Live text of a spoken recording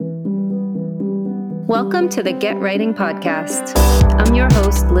Welcome to the Get Writing Podcast. I'm your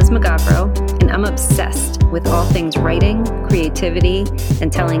host, Liz McGavro, and I'm obsessed with all things writing, creativity,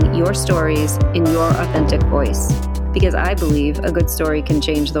 and telling your stories in your authentic voice, because I believe a good story can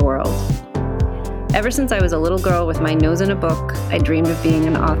change the world. Ever since I was a little girl with my nose in a book, I dreamed of being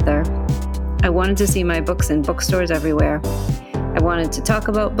an author. I wanted to see my books in bookstores everywhere. I wanted to talk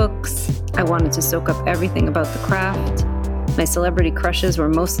about books. I wanted to soak up everything about the craft. My celebrity crushes were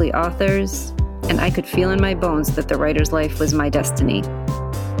mostly authors, and I could feel in my bones that the writer's life was my destiny.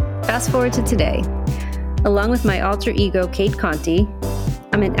 Fast forward to today. Along with my alter ego, Kate Conti,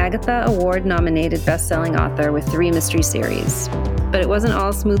 I'm an Agatha Award-nominated best-selling author with 3 mystery series. But it wasn't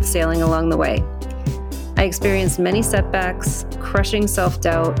all smooth sailing along the way. I experienced many setbacks, crushing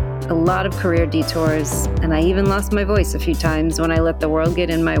self-doubt, a lot of career detours, and I even lost my voice a few times when I let the world get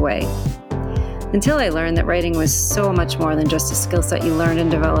in my way. Until I learned that writing was so much more than just a skill set you learned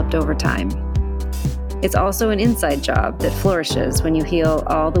and developed over time. It's also an inside job that flourishes when you heal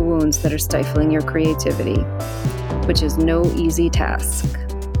all the wounds that are stifling your creativity, which is no easy task.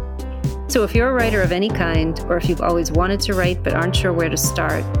 So if you're a writer of any kind, or if you've always wanted to write but aren't sure where to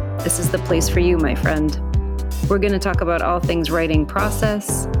start, this is the place for you, my friend. We're going to talk about all things writing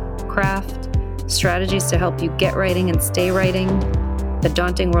process, craft, strategies to help you get writing and stay writing, the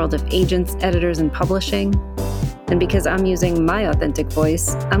daunting world of agents, editors, and publishing. And because I'm using my authentic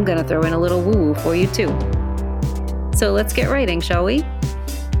voice, I'm going to throw in a little woo-woo for you too. So let's get writing, shall we?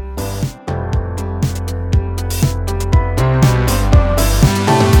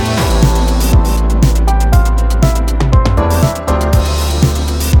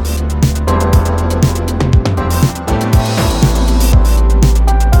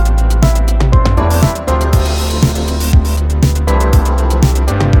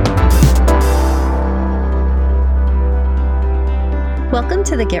 Welcome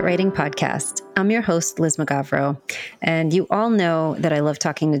to the Get Writing Podcast. I'm your host, Liz McGavro, and you all know that I love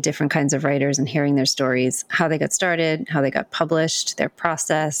talking to different kinds of writers and hearing their stories, how they got started, how they got published, their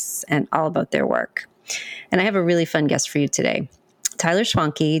process, and all about their work. And I have a really fun guest for you today. Tyler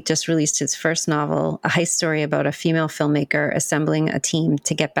Schwanke just released his first novel, a heist story about a female filmmaker assembling a team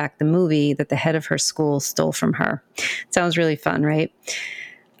to get back the movie that the head of her school stole from her. Sounds really fun, right?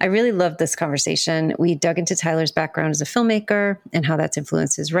 I really loved this conversation. We dug into Tyler's background as a filmmaker and how that's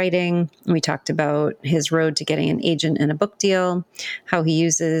influenced his writing. We talked about his road to getting an agent and a book deal, how he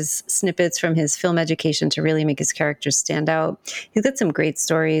uses snippets from his film education to really make his characters stand out. He's got some great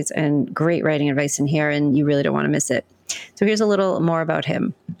stories and great writing advice in here, and you really don't want to miss it. So here's a little more about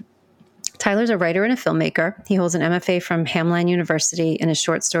him. Tyler's a writer and a filmmaker. He holds an MFA from Hamline University, and his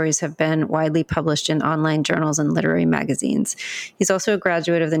short stories have been widely published in online journals and literary magazines. He's also a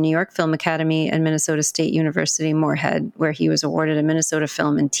graduate of the New York Film Academy and Minnesota State University Moorhead, where he was awarded a Minnesota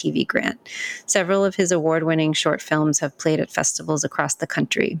Film and TV grant. Several of his award-winning short films have played at festivals across the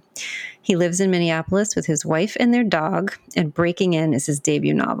country. He lives in Minneapolis with his wife and their dog, and Breaking In is his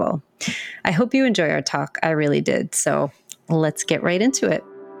debut novel. I hope you enjoy our talk. I really did. So let's get right into it.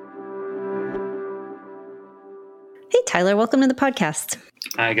 Hey, Tyler, welcome to the podcast.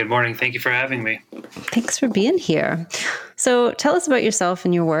 Hi, good morning. Thank you for having me. Thanks for being here. So tell us about yourself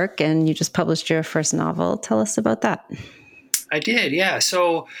and your work, and you just published your first novel. Tell us about that. I did, yeah.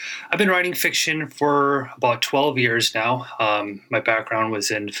 So I've been writing fiction for about 12 years now. My background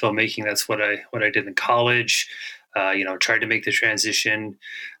was in filmmaking. That's what I did in college. Tried to make the transition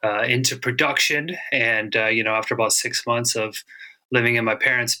into production. And, after about 6 months of living in my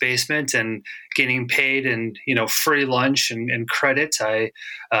parents' basement and getting paid and, free lunch and credit, I,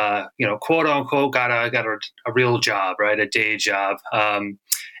 quote unquote, got a real job, right? A day job.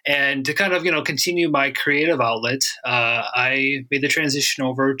 And to kind of, continue my creative outlet, I made the transition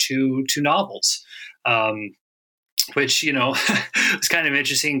over to novels, which, was kind of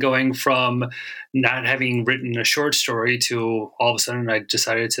interesting going from not having written a short story to all of a sudden I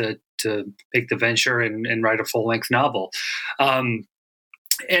decided to make the venture and write a full-length novel.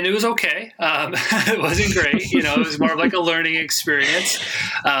 And it was okay. It wasn't great. It was more of like a learning experience.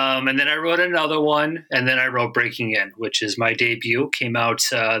 And then I wrote another one, and then I wrote Breaking In, which is my debut. Came out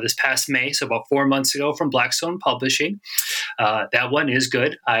this past May, so about 4 months ago from Blackstone Publishing. That one is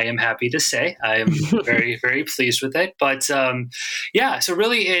good. I am happy to say. I am very, very pleased with it. But so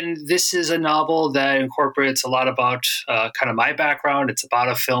really, this is a novel that incorporates a lot about kind of my background. It's about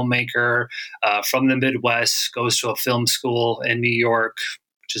a filmmaker from the Midwest, goes to a film school in New York,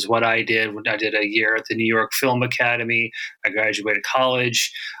 which is what I did. I did a year at the New York Film Academy. I graduated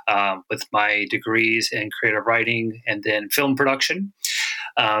college with my degrees in creative writing and then film production.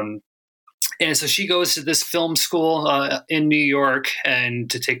 And so she goes to this film school in New York and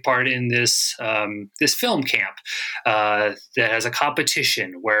to take part in this this film camp that has a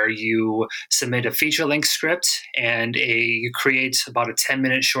competition where you submit a feature-length script and you create about a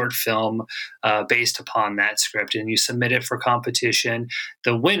 10-minute short film based upon that script, and you submit it for competition.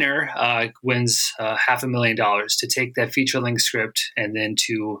 The winner wins $500,000 to take that feature-length script and then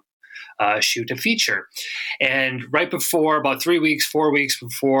to shoot a feature. And right before, about 4 weeks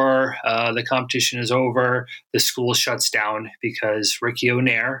before the competition is over, the school shuts down because Ricky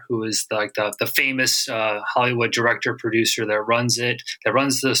O'Near, who is the famous Hollywood director producer that runs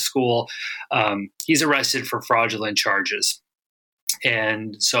the school, he's arrested for fraudulent charges.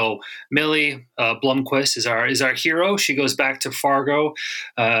 And so Millie Blomquist is our hero. She goes back to Fargo,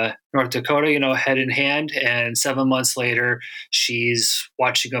 North Dakota, head in hand. And 7 months later, she's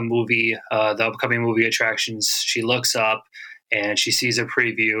watching a movie, the upcoming movie Attractions. She looks up and she sees a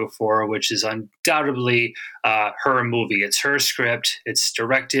preview for which is undoubtedly her movie. It's her script. It's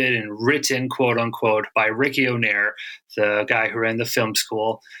directed and written, quote unquote, by Ricky O'Near, the guy who ran the film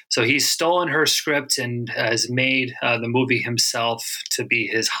school. So he's stolen her script and has made the movie himself to be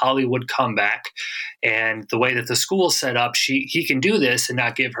his Hollywood comeback. And the way that the school's set up, he can do this and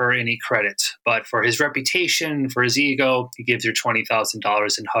not give her any credit. But for his reputation, for his ego, he gives her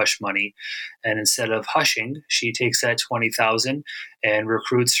 $20,000 in hush money. And instead of hushing, she takes that $20,000 and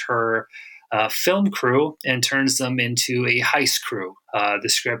recruits her film crew and turns them into a heist crew. The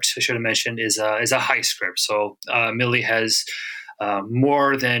script, I should have mentioned, is a heist script. So Millie has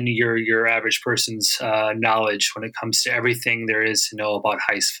more than your average person's knowledge when it comes to everything there is to know about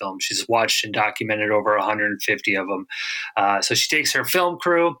heist film. She's watched and documented over 150 of them. So she takes her film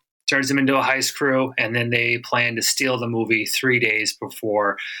crew, turns them into a heist crew, and then they plan to steal the movie 3 days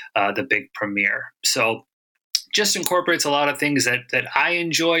before the big premiere. So just incorporates a lot of things that I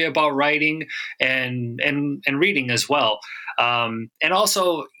enjoy about writing and reading as well. And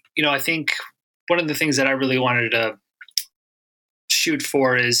also, I think one of the things that I really wanted to shoot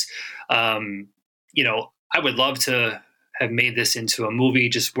for is, I would love to have made this into a movie.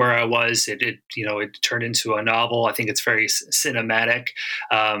 Just where I was, it turned into a novel. I think it's very cinematic.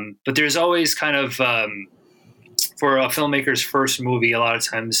 But there's always kind of, for a filmmaker's first movie, a lot of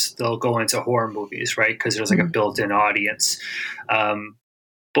times they'll go into horror movies, right? Because there's like a built-in audience.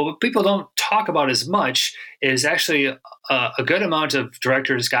 But what people don't talk about as much is actually a good amount of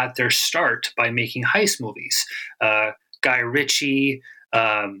directors got their start by making heist movies. Guy Ritchie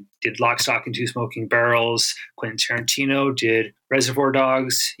did Lock, Stock, and Two Smoking Barrels. Quentin Tarantino did Reservoir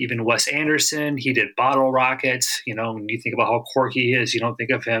Dogs. Even Wes Anderson, he did Bottle Rockets. When you think about how quirky he is, you don't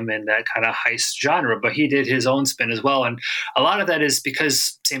think of him in that kind of heist genre, but he did his own spin as well. And a lot of that is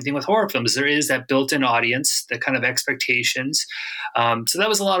because, same thing with horror films, there is that built-in audience, that kind of expectations. So that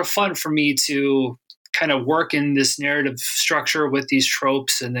was a lot of fun for me to kind of work in this narrative structure with these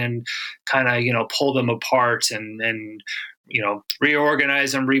tropes and then kind of, pull them apart and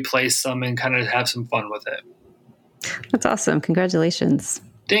reorganize them, replace them, and kind of have some fun with it. That's awesome. Congratulations.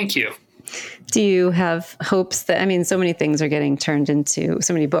 Thank you. Do you have hopes that, so many things are getting turned into,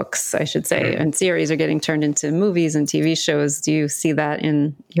 so many books, I should say, and series are getting turned into movies and TV shows. Do you see that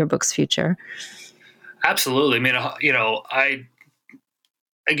in your book's future? Absolutely.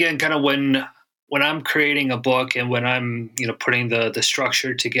 Again, kind of when I'm creating a book and when I'm, putting the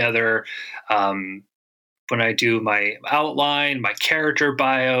structure together, when I do my outline, my character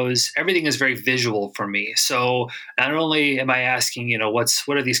bios, everything is very visual for me. So not only am I asking,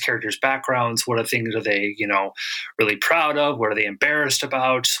 what are these characters' backgrounds? What are things are they, really proud of? What are they embarrassed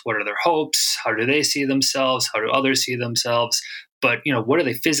about? What are their hopes? How do they see themselves? How do others see themselves? But, what do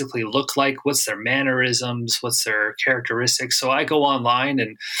they physically look like? What's their mannerisms? What's their characteristics? So I go online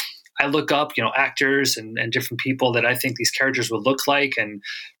and I look up, actors and different people that I think these characters would look like and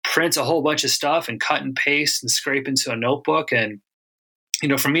print a whole bunch of stuff and cut and paste and scrape into a notebook. And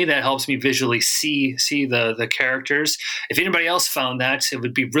for me, that helps me visually see the characters. If anybody else found that, it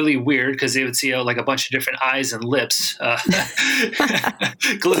would be really weird because they would see like a bunch of different eyes and lips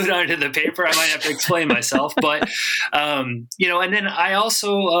glued onto the paper. I might have to explain myself, but and then I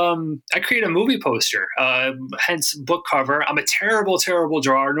also I create a movie poster, hence book cover. I'm a terrible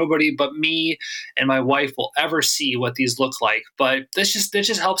drawer. Nobody but me and my wife will ever see what these look like. But that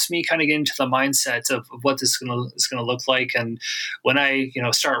just helps me kind of get into the mindset of what this is gonna look like. And when I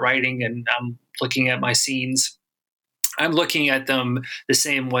start writing and I'm looking at my scenes, I'm looking at them the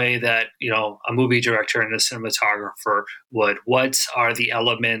same way that, a movie director and a cinematographer would. What are the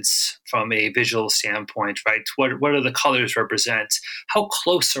elements from a visual standpoint, right? What do the colors represent? How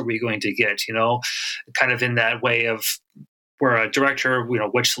close are we going to get, kind of in that way of where a director,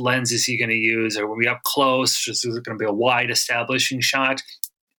 which lens is he going to use, or when we up close, just is it going to be a wide establishing shot?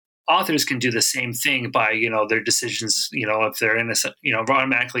 Authors can do the same thing by, their decisions, if they're in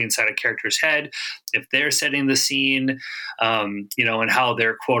automatically inside a character's head, if they're setting the scene, and how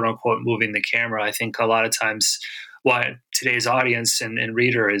they're quote unquote moving the camera. I think a lot of times what today's audience and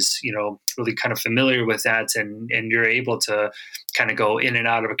reader is, really kind of familiar with that. And you're able to kind of go in and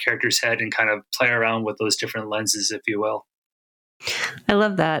out of a character's head and kind of play around with those different lenses, if you will. I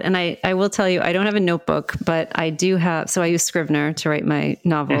love that. And I will tell you, I don't have a notebook, but I do have, so I use Scrivener to write my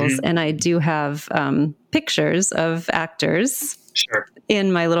novels, and I do have pictures of actors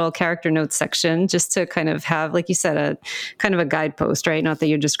in my little character notes section, just to kind of have, like you said, a kind of a guidepost, right? Not that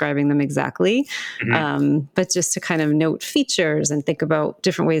you're describing them exactly, but just to kind of note features and think about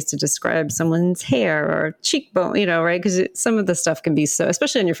different ways to describe someone's hair or cheekbone, right? Because some of the stuff can be so,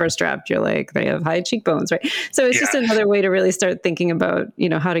 especially in your first draft, you're like, they have high cheekbones, right? So it's just another way to really start thinking about,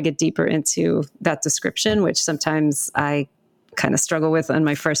 how to get deeper into that description, which sometimes I kind of struggle with on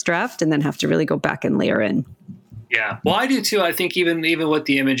my first draft and then have to really go back and layer in. Yeah. Well, I do too. I think even with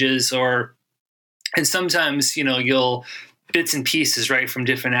the images and sometimes, you'll bits and pieces, right, from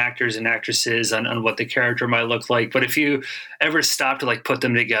different actors and actresses on what the character might look like. But if you ever stop to like put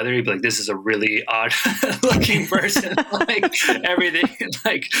them together, you'd be like, this is a really odd looking person. Like everything,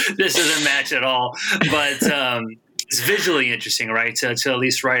 like this doesn't match at all. But, it's visually interesting, right? To at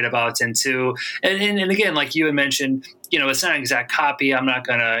least write about and again, like you had mentioned, it's not an exact copy. I'm not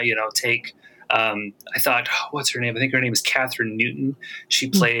going to, take, I thought, what's her name? I think her name is Catherine Newton. She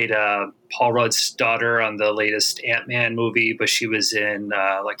played Paul Rudd's daughter on the latest Ant-Man movie, but she was in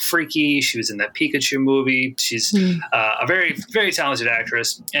like Freaky. She was in that Pikachu movie. She's a very, very talented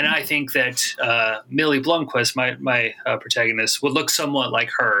actress. And I think that Millie Blomquist, my protagonist, would look somewhat like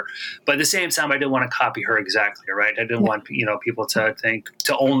her. But at the same time, I didn't want to copy her exactly, right? I didn't want, people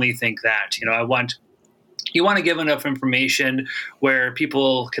to only think that. You want to give enough information where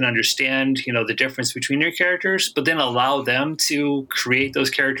people can understand, the difference between your characters, but then allow them to create those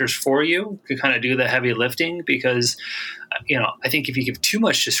characters for you, to kind of do the heavy lifting. Because, I think if you give too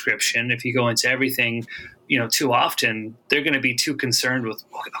much description, if you go into everything, too often, they're going to be too concerned with,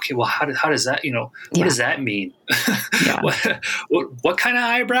 okay, well, how does that, what does that mean? what kind of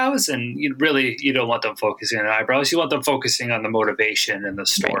eyebrows? And you don't want them focusing on eyebrows. You want them focusing on the motivation and the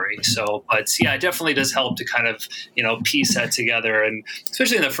story. Right. So, but yeah, it definitely does help to kind of, piece that together. And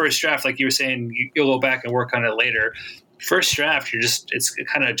especially in the first draft, like you were saying, you'll go back and work on it later. First draft, it's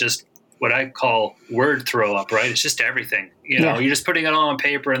kind of just what I call word throw up, right? It's just everything, you're just putting it all on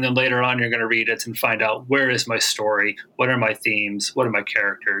paper, and then later on you're going to read it and find out, where is my story? What are my themes? What are my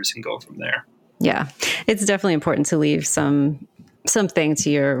characters? And go from there. Yeah. It's definitely important to leave something to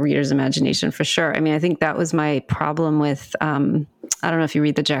your reader's imagination, for sure. I mean, I think that was my problem with, I don't know if you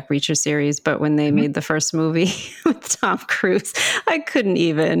read the Jack Reacher series, but when they made the first movie with Tom Cruise, I couldn't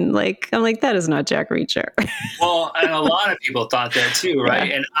even I'm like, that is not Jack Reacher. Well, and a lot of people thought that too, right?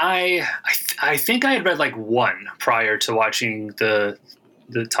 Yeah. And I think I had read like one prior to watching the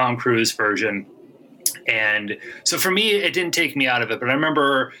Tom Cruise version. And so for me, it didn't take me out of it, but I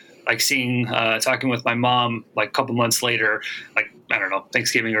remember like seeing, talking with my mom, like a couple months later, like, I don't know,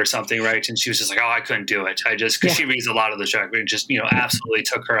 Thanksgiving or something, right? And she was just like, oh, I couldn't do it. Because she reads a lot of the Jack Reacher, just, absolutely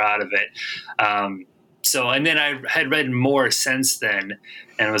took her out of it. So, and then I had read more since then,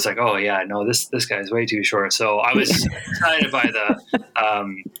 and it was like, oh yeah, no, this guy's way too short. So I was excited by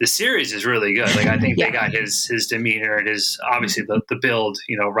the series is really good. Like I think they got his demeanor and his, obviously the build,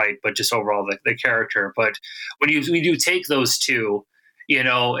 right, but just overall the character. But when you do take those two,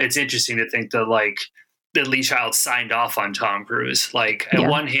 it's interesting to think that Lee Child signed off on Tom Cruise. Like at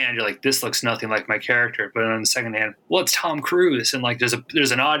one hand, you're like, this looks nothing like my character, but on the second hand, well, it's Tom Cruise, and like there's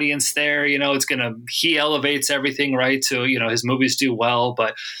an audience there. He elevates everything, right? So his movies do well,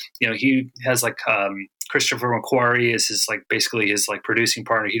 but he has like Christopher McQuarrie is basically his producing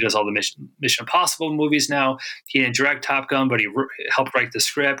partner. He does all the Mission Impossible movies now. He didn't direct Top Gun, but he helped write the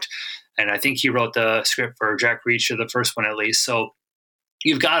script, and I think he wrote the script for Jack Reacher, the first one at least. So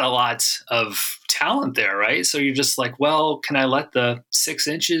you've got a lot of talent there, right? So you're just like, well, can I let the 6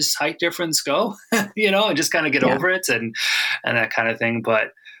 inches height difference go, and just kind of get over it and that kind of thing. But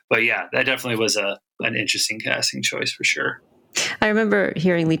yeah, that definitely was an interesting casting choice for sure. I remember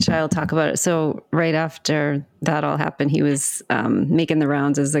hearing Lee Child talk about it. So right after that all happened, he was making the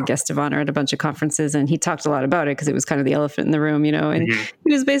rounds as a guest of honor at a bunch of conferences, and he talked a lot about it because it was kind of the elephant in the room, and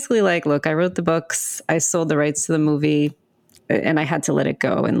he was basically like, look, I wrote the books, I sold the rights to the movie, and I had to let it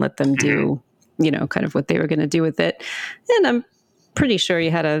go and let them do, kind of what they were going to do with it. And I'm pretty sure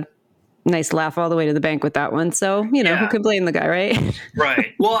you had a nice laugh all the way to the bank with that one. So, who can blame the guy, right?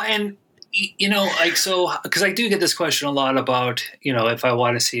 Right. Well, and so, because I do get this question a lot about, if I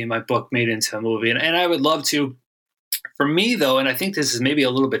want to see my book made into a movie, and I would love to. For me, though, and I think this is maybe a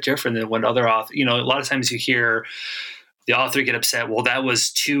little bit different than what other authors, a lot of times you hear the author get upset. Well, that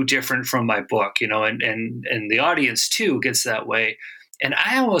was too different from my book, and the audience too gets that way. And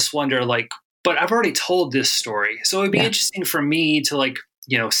I almost wonder, but I've already told this story, so it'd be interesting for me to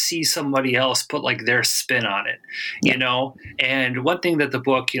see somebody else put their spin on it, And one thing that the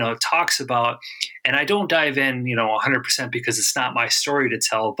book, talks about, and I don't dive in, 100% because it's not my story to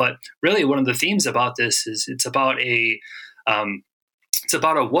tell, but really one of the themes about this is it's about a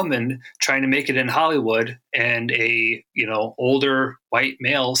woman trying to make it in Hollywood, and a older white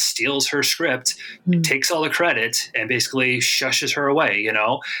male steals her script, takes all the credit, and basically shushes her away,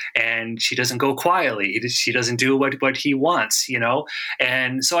 and she doesn't go quietly. She doesn't do what he wants,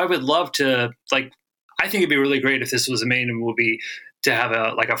 And so I would love to, I think it'd be really great if this was made a movie, to have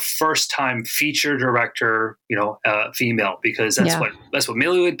a first time feature director, female, because that's what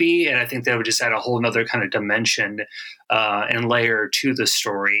Millie would be. And I think that would just add a whole nother kind of dimension and layer to the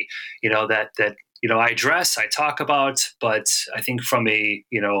story, that I address, I talk about, but I think from a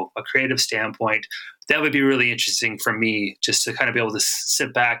creative standpoint, that would be really interesting for me, just to kind of be able to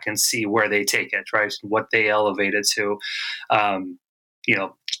sit back and see where they take it, right? What they elevate it to,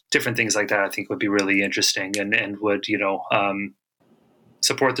 different things like that, I think would be really interesting and would,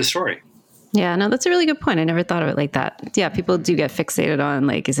 support the story. Yeah, no, that's a really good point. I never thought of it like that. Yeah, people do get fixated on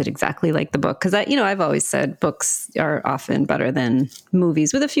is it exactly like the book? Because I've always said books are often better than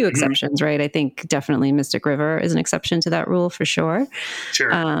movies, with a few exceptions, right? I think definitely Mystic River is an exception to that rule for sure.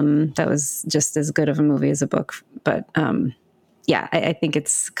 Sure. That was just as good of a movie as a book. But I think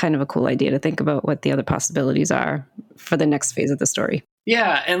it's kind of a cool idea to think about what the other possibilities are for the next phase of the story.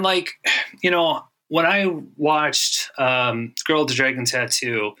 Yeah, and when I watched Girl with the Dragon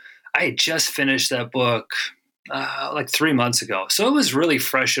Tattoo, I had just finished that book 3 months ago. So it was really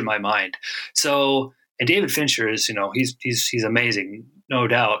fresh in my mind. So, and David Fincher is, he's amazing, no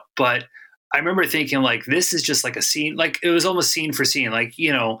doubt. But I remember thinking this is just a scene, it was almost scene for scene,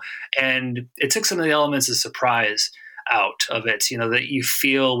 and it took some of the elements of surprise out of it, that you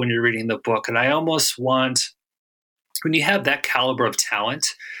feel when you're reading the book. And I almost want, when you have that caliber of talent,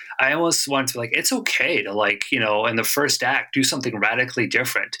 I almost want to it's okay to in the first act, do something radically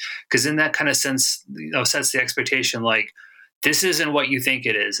different. Because in that kind of sense, sets the expectation, this isn't what you think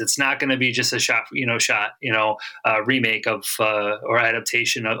it is. It's not going to be just a remake of, or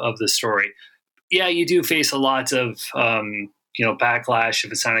adaptation of the story. Yeah, you do face a lot of, backlash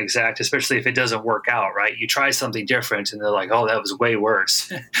if it's not exact, especially if it doesn't work out, right? You try something different and they're oh, that was way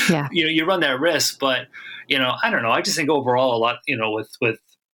worse. Yeah. You run that risk, but, I don't know. I just think overall a lot, with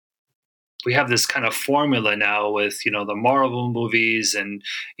we have this kind of formula now with, the Marvel movies and,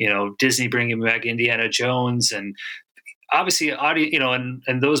 Disney bringing back Indiana Jones, and obviously and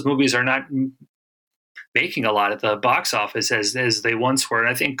those movies are not making a lot at the box office as they once were. And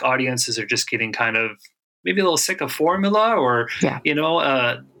I think audiences are just getting kind of maybe a little sick of formula, or,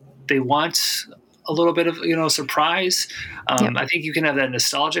 they want a little bit of, surprise. I think you can have that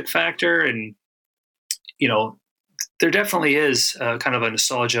nostalgic factor, and, there definitely is kind of a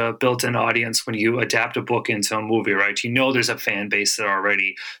nostalgia built-in audience when you adapt a book into a movie, right? There's a fan base there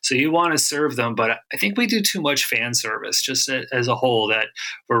already, so you want to serve them. But I think we do too much fan service just as a whole, that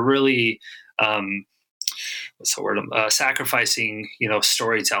we're really sacrificing,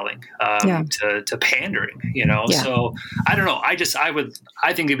 storytelling to pandering, So I don't know. I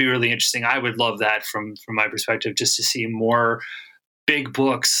think it'd be really interesting. I would love that from my perspective, just to see more big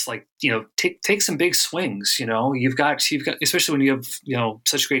books, take some big swings. You've got especially when you have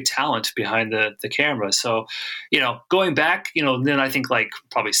such great talent behind the camera. So going back, then I think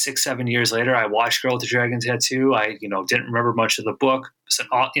probably 6-7 years later, I watched Girl with the Dragon Tattoo. I didn't remember much of the book.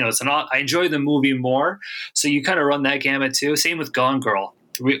 I enjoy the movie more. So you kind of run that gamut too. Same with Gone Girl.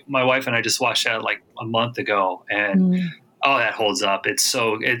 My wife and I just watched that a month ago, and oh, that holds up. It's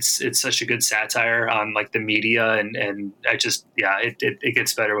such a good satire on the media, and I just, it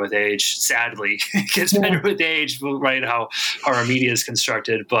gets better with age. Sadly, it gets better with age, right? How our media is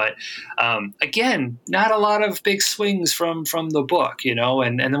constructed. But again, not a lot of big swings from the book,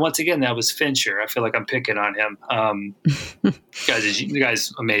 and then once again, that was Fincher. I feel like I'm picking on him. The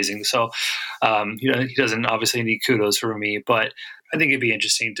guy's amazing. So, he doesn't obviously need kudos from me, but I think it'd be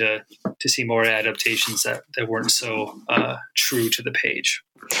interesting to see more adaptations that weren't so true to the page.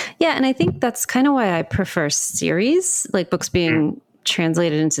 Yeah, and I think that's kind of why I prefer series, books being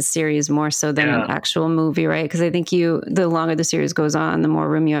translated into series more so than an actual movie, right? Because I think the longer the series goes on, the more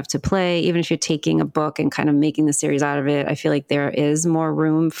room you have to play. Even if you're taking a book and kind of making the series out of it, I feel like there is more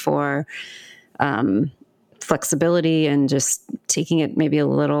room for flexibility and just taking it maybe a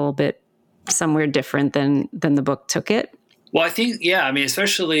little bit somewhere different than the book took it. Well, I think, I mean,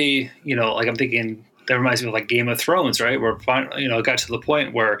 especially, like I'm thinking, that reminds me of like Game of Thrones, right? Where, it got to the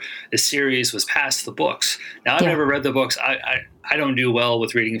point where the series was past the books. Now, I've never read the books. I don't do well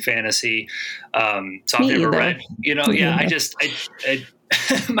with reading fantasy. So I've never read, I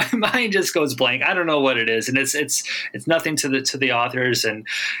my mind just goes blank. I don't know what it is. And it's nothing to the authors. And,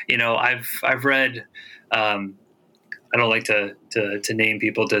 I've read, I don't like to name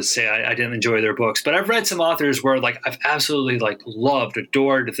people to say I didn't enjoy their books, but I've read some authors where like I've absolutely like loved,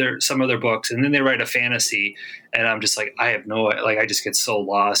 adored some of their books, and then they write a fantasy, and I'm just like I just get so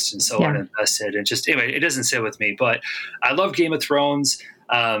lost and so uninvested, and just anyway, it doesn't sit with me. But I love Game of Thrones.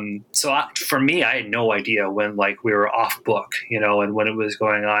 For me, I had no idea when like we were off book, and when it was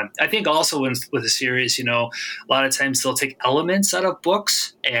going on. I think also with a series, a lot of times they'll take elements out of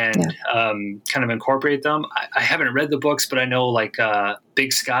books and kind of incorporate them. I haven't read the books, but I know like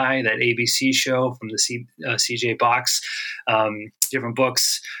Big Sky, that ABC show from the CJ Box, different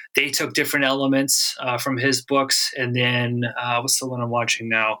books. They took different elements from his books, and then what's the one I'm watching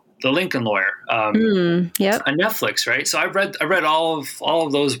now? The Lincoln Lawyer, on Netflix, right? So I read all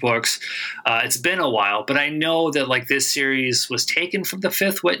of those books. It's been a while, but I know that like this series was taken from The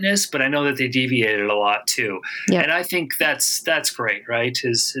Fifth Witness, but I know that they deviated a lot too. Yep. And I think that's great, right?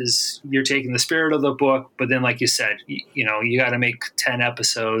 Is you're taking the spirit of the book, but then like you said, you got to make 10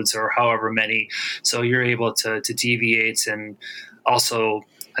 episodes or however many, so you're able to deviate. And also,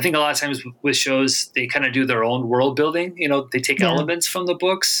 I think a lot of times with shows, they kind of do their own world building. They take elements from the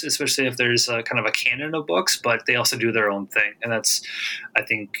books, especially if there's kind of a canon of books, but they also do their own thing. And that's, I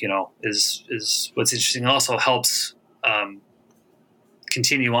think, is what's interesting. It also helps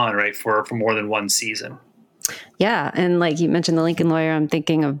continue on, right, for more than one season. Yeah, and like you mentioned, The Lincoln Lawyer, I'm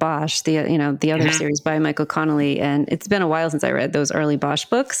thinking of Bosch, the other series by Michael Connelly, and it's been a while since I read those early Bosch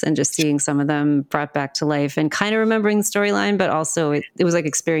books, and just seeing some of them brought back to life and kind of remembering the storyline, but also it was like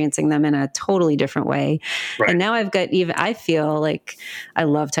experiencing them in a totally different way. Right. And now I feel like I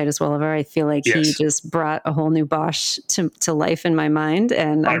love Titus Welliver. I feel like he just brought a whole new Bosch to life in my mind,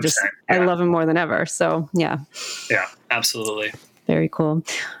 and I love him more than ever. So yeah, absolutely. Very cool.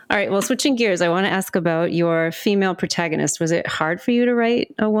 All right. Well, switching gears, I want to ask about your female protagonist. Was it hard for you to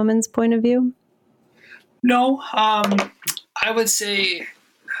write a woman's point of view? No. I would say,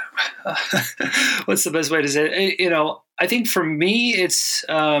 what's the best way to say it? I think for me, it's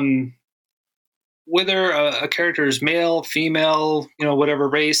whether a character is male, female, whatever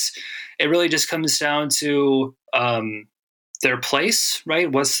race, it really just comes down to their place,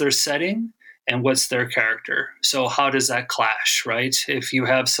 right? What's their setting? And what's their character? So how does that clash, right? If you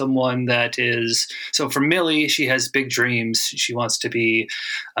have someone that is, so for Millie, she has big dreams. She wants to be,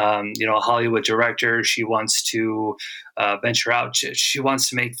 a Hollywood director. She wants to venture out. She wants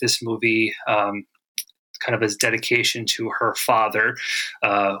to make this movie kind of as dedication to her father,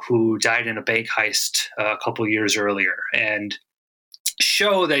 who died in a bank heist a couple years earlier, and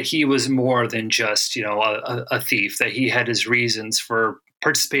show that he was more than just, a thief, that he had his reasons for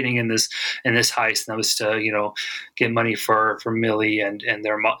participating in this heist, and that was to get money for Millie and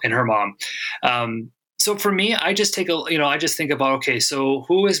her mom. So for me, I just take I just think about, okay, so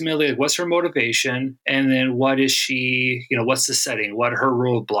who is Millie? What's her motivation? And then what is she? What's the setting? What are her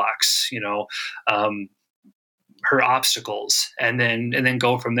roadblocks? Her obstacles, and then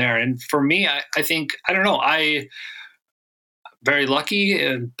go from there. And for me, I think I don't know. Very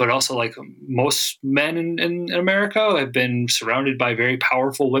lucky, but also like most men in America, I've been surrounded by very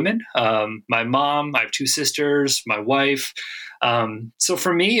powerful women. My mom, I have two sisters, my wife. So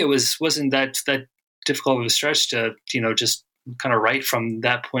for me, it wasn't that difficult of a stretch to, just kind of write from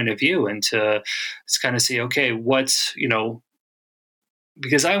that point of view, and to just kind of see, okay, what's,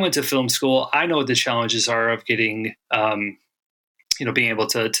 because I went to film school, I know what the challenges are of getting, being able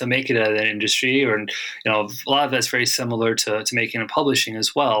to make it at an industry, or, a lot of that's very similar to making and publishing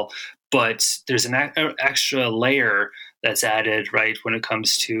as well. But there's an extra layer that's added, right, when it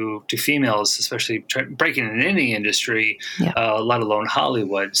comes to females, especially breaking in any industry, let alone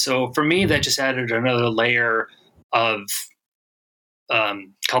Hollywood. So for me, that just added another layer of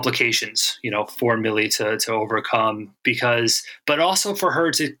complications, for Millie to overcome, but also for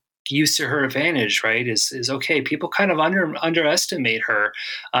her to used to her advantage, right? Is okay. People kind of underestimate her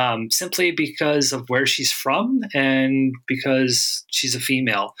simply because of where she's from and because she's a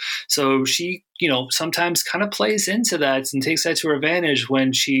female. So she, sometimes kind of plays into that and takes that to her advantage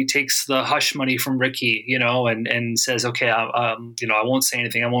when she takes the hush money from Ricky, and says, okay, I won't say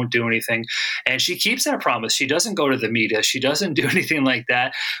anything, I won't do anything, and she keeps that promise. She doesn't go to the media, she doesn't do anything like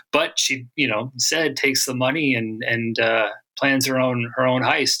that, but she, said takes the money and plans her own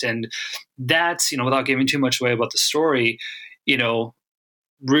heist. And that's, without giving too much away about the story,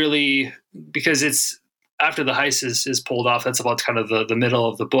 really, because it's after the heist is pulled off, that's about kind of the middle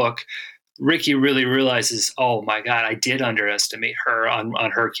of the book. Ricky really realizes, oh my God, I did underestimate her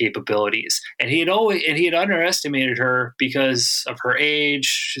on her capabilities. And he had underestimated her because of her age,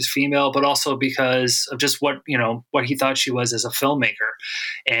 she's female, but also because of just what he thought she was as a filmmaker.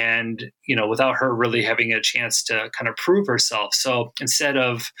 And, without her really having a chance to kind of prove herself. So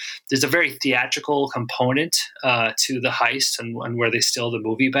there's a very theatrical component to the heist and where they steal the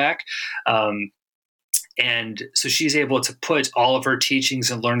movie back. And so she's able to put all of her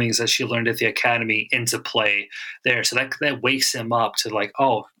teachings and learnings that she learned at the academy into play there. So that wakes him up to like,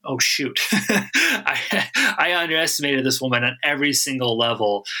 oh shoot, I underestimated this woman on every single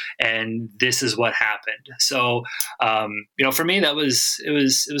level, and this is what happened. So, for me, it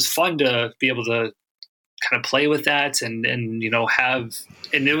was fun to be able to kind of play with that and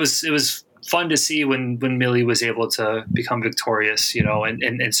it was fun to see when Millie was able to become victorious,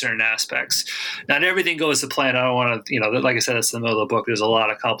 in certain aspects. Not everything goes to plan. I don't want to, like I said, it's the middle of the book. There's a lot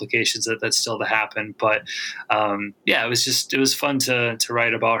of complications that's still to happen. But it was fun to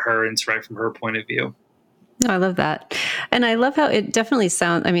write about her and to write from her point of view. I love that. And I love how it definitely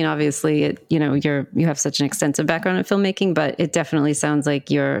sounds, I mean, obviously, you have such an extensive background in filmmaking, but it definitely sounds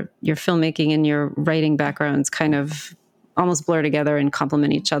like your filmmaking and your writing backgrounds kind of almost blur together and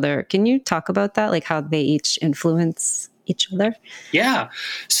complement each other. Can you talk about that? Like how they each influence each other? Yeah.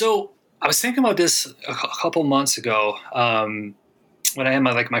 So I was thinking about this a couple months ago, when I had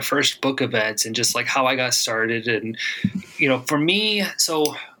my first book event and just like how I got started. And, for me,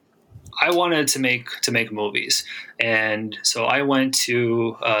 so I wanted to make movies. And so I went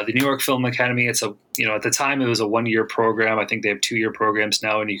to the New York Film Academy. It's at the time it was a 1-year program. I think they have 2-year programs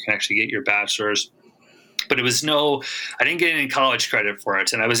now, and you can actually get your bachelor's. But I didn't get any college credit for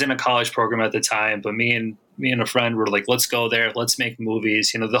it. And I was in a college program at the time, but me and a friend were like, let's go there. Let's make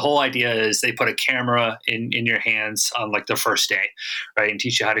movies. The whole idea is they put a camera in your hands on like the first day, right? And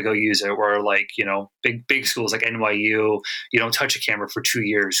teach you how to go use it. Where big schools like NYU, you don't touch a camera for 2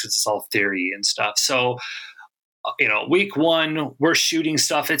 years because it's all theory and stuff. So, week 1, we're shooting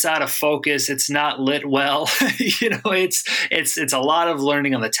stuff. It's out of focus. It's not lit well. It's a lot of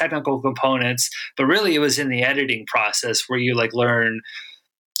learning on the technical components, but really it was in the editing process where you learn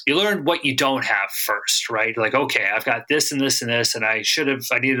what you don't have first, right? Like, okay, I've got this and this and this, and I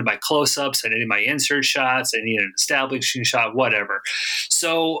needed my close-ups, I needed my insert shots, I needed an establishing shot, whatever.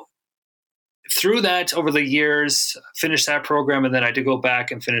 So through that, over the years, finished that program, and then I did go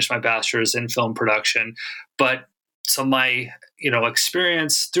back and finish my bachelor's in film production. But so through my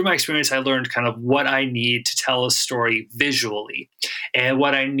experience, I learned kind of what I need to tell a story visually, and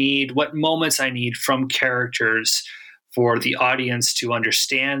what moments I need from characters for the audience to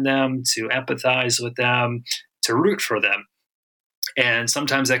understand them, to empathize with them, to root for them. And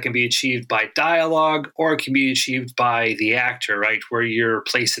sometimes that can be achieved by dialogue, or it can be achieved by the actor, right? Where you're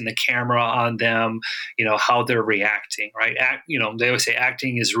placing the camera on them, how they're reacting, right? They always say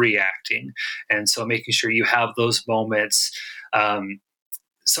acting is reacting. And so making sure you have those moments.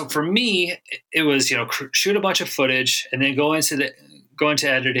 So for me, it was, shoot a bunch of footage and then go into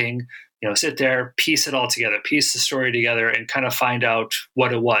editing, sit there, piece it all together, piece the story together, and kind of find out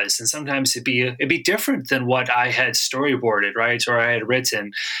what it was. And sometimes it'd be different than what I had storyboarded, right? Or I had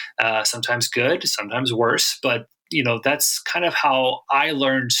written, sometimes good, sometimes worse. But, that's kind of how I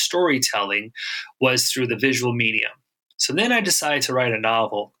learned storytelling, was through the visual medium. So then I decided to write a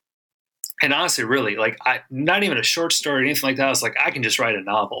novel. And honestly, really, not even a short story or anything like that. I was like, I can just write a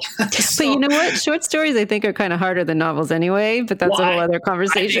novel. But you know what? Short stories, I think, are kind of harder than novels anyway, but that's a whole other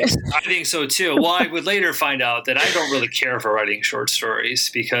conversation. I think so too. Well, I would later find out that I don't really care for writing short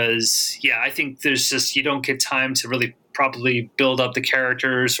stories because, I think you don't get time to really properly build up the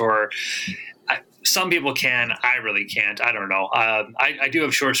characters, or some people can. I really can't. I don't know. I do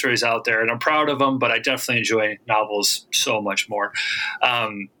have short stories out there, and I'm proud of them, but I definitely enjoy novels so much more.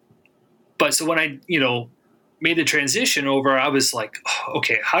 But so when I, made the transition over, I was like,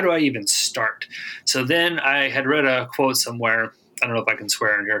 okay, how do I even start? So then I had read a quote somewhere, I don't know if I can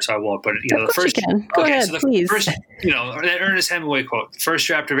swear in here, so I won't. But Of course you can. Go ahead, so the please. first, that Ernest Hemingway quote: "First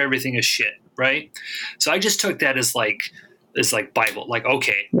draft of everything is shit." Right. So I just took that as like Bible. Like,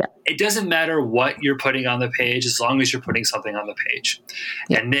 okay, it doesn't matter what you're putting on the page as long as you're putting something on the page.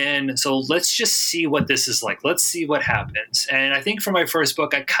 Yeah. And then, so let's just see what this is like. Let's see what happens. And I think for my first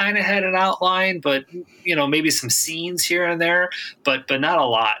book, I kind of had an outline, but maybe some scenes here and there, but not a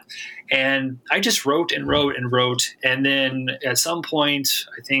lot. And I just wrote and wrote and wrote. And then at some point,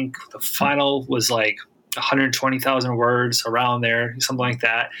 I think the final was like 120,000 words, around there, something like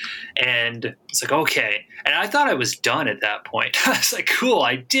that. And it's like, okay. And I thought I was done at that point. I was like, cool,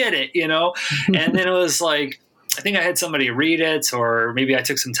 I did it, And then it was like, I think I had somebody read it, or maybe I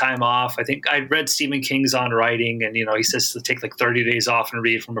took some time off. I think I read Stephen King's On Writing, and, he says to take like 30 days off and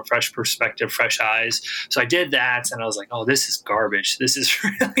read from a fresh perspective, fresh eyes. So I did that, and I was like, oh, this is garbage. This is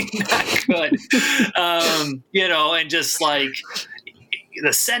really not good. And just like,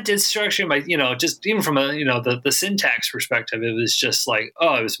 the sentence structure, just even from the syntax perspective, it was just like,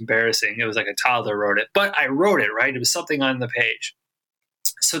 oh, it was embarrassing. It was like a toddler wrote it, but I wrote it, right? It was something on the page.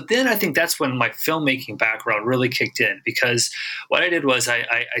 So then I think that's when my filmmaking background really kicked in, because what I did was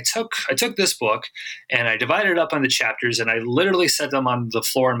I took this book and I divided it up into chapters, and I literally set them on the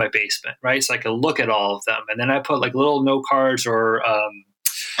floor in my basement, right? So I could look at all of them. And then I put like little note cards or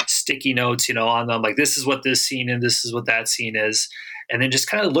sticky notes, on them, like, this is what this scene and this is what that scene is. And then just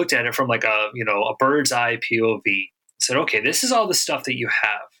kind of looked at it from like a bird's eye POV. Said, okay, this is all the stuff that you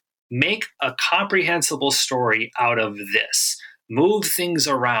have. Make a comprehensible story out of this. Move things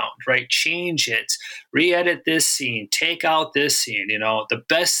around, right? Change it, re-edit this scene, take out this scene. The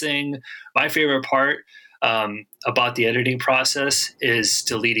best thing, my favorite part about the editing process is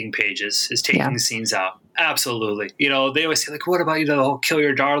deleting pages, is taking scenes out. Absolutely. They always say, like, what about, the whole kill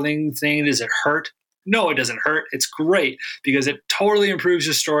your darling thing? Does it hurt? No, it doesn't hurt. It's great because it totally improves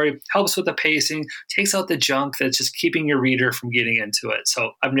your story, helps with the pacing, takes out the junk that's just keeping your reader from getting into it.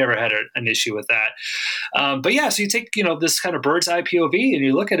 So I've never had an issue with that. But yeah, so you take, this kind of bird's eye POV and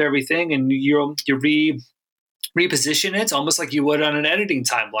you look at everything and you reposition it almost like you would on an editing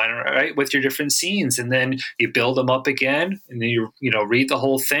timeline, right? With your different scenes, and then you build them up again, and then you read the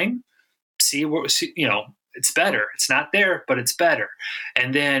whole thing, see it's better. It's not there, but it's better.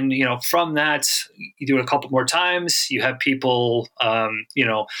 And then, from that, you do it a couple more times. You have people,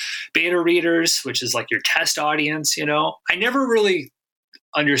 beta readers, which is like your test audience. I never really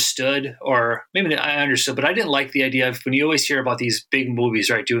understood, or maybe I understood, but I didn't like the idea of, when you always hear about these big movies,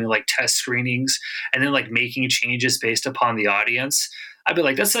 right, doing like test screenings and then like making changes based upon the audience. I'd be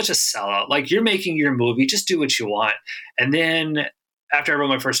like, that's such a sellout. Like, you're making your movie, just do what you want. And then after I wrote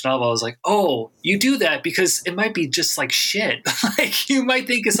my first novel, I was like, oh, you do that because it might be just like shit. Like, you might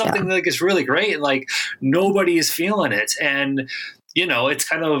think of something like it's really great, and like nobody is feeling it. And, it's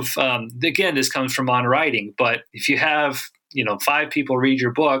kind of, again, this comes from On Writing, but if you have, 5 people read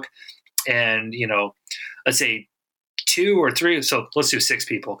your book and, let's say 2 or 3, so let's do 6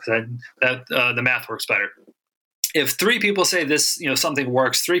 people, because the math works better. If 3 people say this, something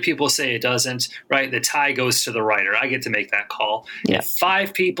works, 3 people say it doesn't, right? The tie goes to the writer. I get to make that call. Yeah. If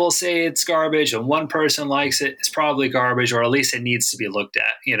 5 people say it's garbage and 1 person likes it, it's probably garbage, or at least it needs to be looked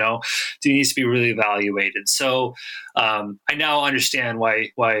at, it needs to be really evaluated. So I now understand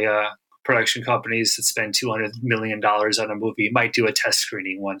why production companies that spend $200 million on a movie might do a test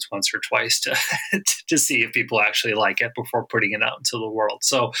screening once or twice to see if people actually like it before putting it out into the world.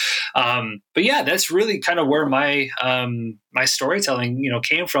 So, but yeah, that's really kind of where my storytelling,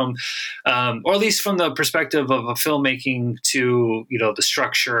 came from, or at least from the perspective of a filmmaking to, the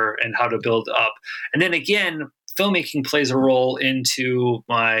structure and how to build up. And then again, filmmaking plays a role into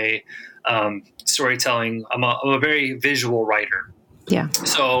my storytelling. I'm a very visual writer. Yeah.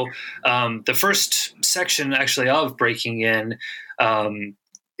 So the first section actually of Breaking In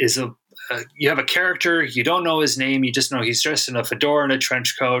is you have a character, you don't know his name, you just know he's dressed in a fedora and a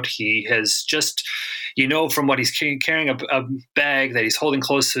trench coat. He has just, from what he's carrying a bag that he's holding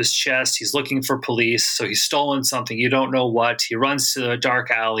close to his chest. He's looking for police, so he's stolen something. You don't know what. He runs to a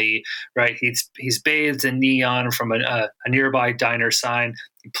dark alley, right? He's bathed in neon from a nearby diner sign.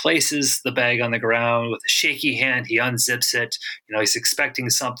 He places the bag on the ground with a shaky hand. He unzips it. He's expecting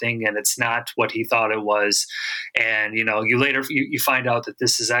something, and it's not what he thought it was. And you later you find out that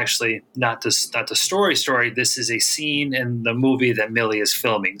this is actually not the story. This is a scene in the movie that Millie is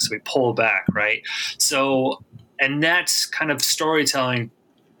filming. So we pull back, right? So, and that's kind of storytelling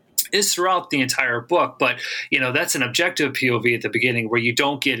is throughout the entire book. But that's an objective POV at the beginning, where you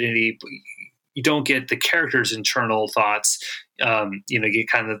don't get the character's internal thoughts. you get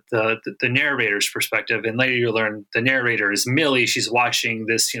kind of the narrator's perspective, and later you learn the narrator is Millie. She's watching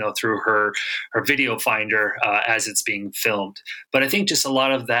this, through her video finder as it's being filmed. But I think just a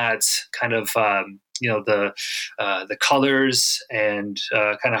lot of that kind of the colors and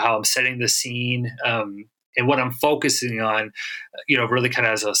kind of how I'm setting the scene. And what I'm focusing on, really kind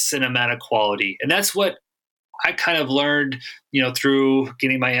of as a cinematic quality. And that's what I kind of learned, through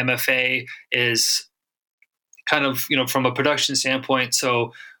getting my MFA is kind of, from a production standpoint.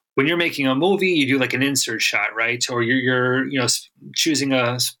 So when you're making a movie, you do like an insert shot, right? Or you're choosing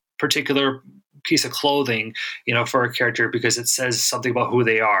a particular piece of clothing, for a character because it says something about who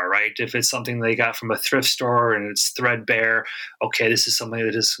they are, right? If it's something they got from a thrift store and it's threadbare, okay, this is something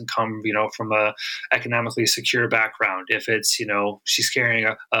that doesn't come, from a economically secure background. If it's, she's carrying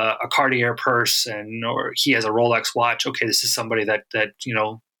a Cartier purse or he has a Rolex watch, okay, this is somebody that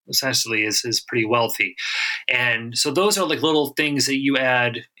essentially is pretty wealthy. And so those are like little things that you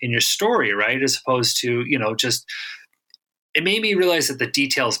add in your story, right? As opposed to, just it made me realize that the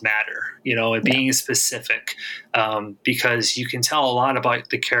details matter, and being specific, because you can tell a lot about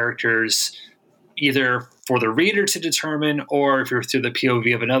the characters either for the reader to determine, or if you're through the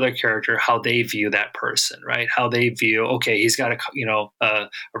POV of another character, how they view that person, right? How they view, okay, he's got a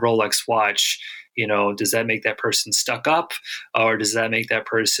Rolex watch. Does that make that person stuck up, or does that make that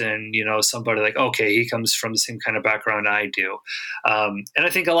person, somebody like, okay, he comes from the same kind of background I do. And I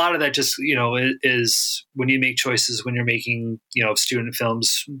think a lot of that just, is when you make choices, when you're making, student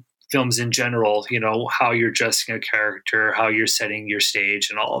films in general, how you're dressing a character, how you're setting your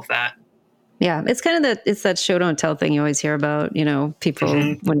stage and all of that. Yeah, it's kind of it's that show don't tell thing you always hear about,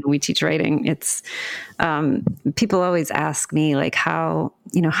 people when we teach writing. It's people always ask me like how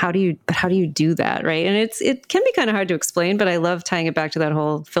do you do that, right? And it can be kind of hard to explain, but I love tying it back to that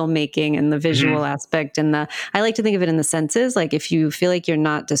whole filmmaking and the visual aspect, and I like to think of it in the senses. Like if you feel like you're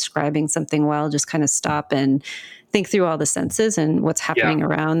not describing something well, just kind of stop and think through all the senses and what's happening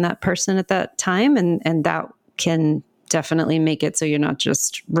around that person at that time, and that can definitely make it so you're not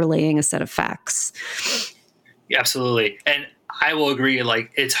just relaying a set of facts. Yeah, absolutely. And I will agree, like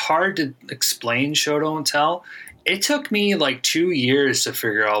it's hard to explain show don't tell. It took me like 2 years to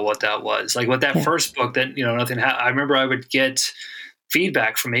figure out what that was. Like with that first book that, nothing I remember I would get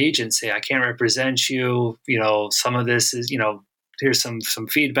feedback from agents say, I can't represent you, some of this is, here's some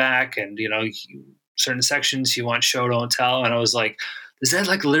feedback and, certain sections you want show don't tell. And I was like, does that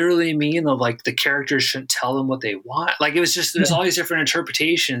like literally mean that like the characters shouldn't tell them what they want? Like it was just, there's all these different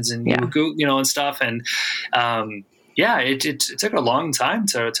interpretations and, and stuff. And it took a long time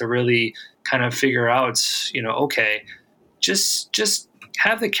to really kind of figure out, okay, just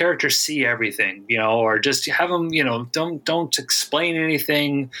have the character see everything, or just have them, don't explain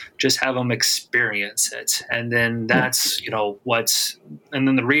anything, just have them experience it. And then that's, and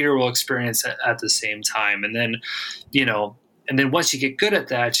then the reader will experience it at the same time. And then, and then once you get good at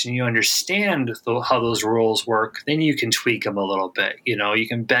that and you understand how those rules work, then you can tweak them a little bit. You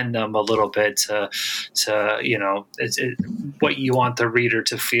can bend them a little bit to what you want the reader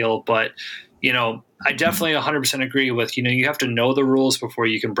to feel. But, I definitely 100% agree with, you have to know the rules before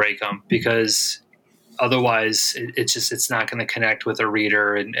you can break them, because otherwise it's not going to connect with a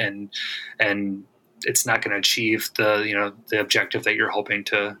reader and it's not going to achieve the objective that you're hoping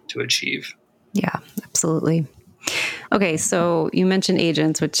to achieve. Yeah, absolutely. Okay, so you mentioned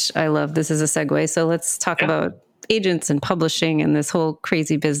agents, which I love. This is a segue. So let's talk about agents and publishing and this whole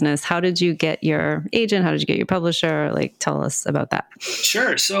crazy business. How did you get your agent? How did you get your publisher? Like, tell us about that.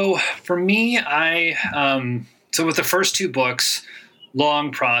 Sure. So for me, so with the first 2 books,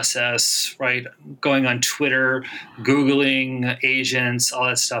 long process, right? Going on Twitter, Googling agents, all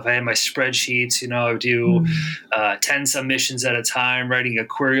that stuff. I had my spreadsheets, I would do 10 submissions at a time, writing a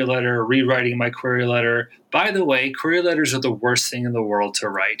query letter, rewriting my query letter. By the way, query letters are the worst thing in the world to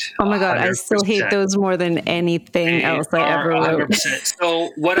write. Oh my God, 100%. I still hate those more than anything else I ever wrote. 100%.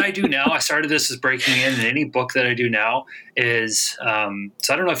 So what I do now, I started this as breaking in, and any book that I do now is, so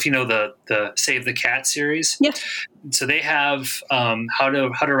I don't know if you know the Save the Cat series. Yeah. So they have how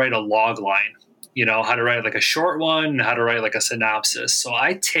to write a log line, how to write like a short one, and how to write like a synopsis. So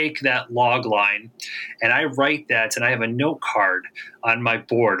I take that log line and I write that, and I have a note card on my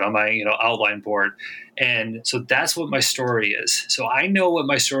board, on my outline board. And so that's what my story is. So I know what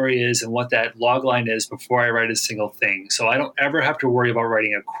my story is and what that log line is before I write a single thing. So I don't ever have to worry about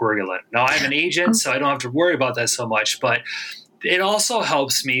writing a query letter. Now I have an agent, so I don't have to worry about that so much, but it also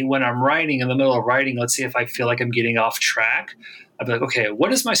helps me when I'm writing, in the middle of writing. Let's see if I feel like I'm getting off track. I'd be like, okay,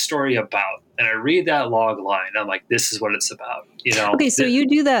 what is my story about? And I read that log line. I'm like, this is what it's about. Okay, so you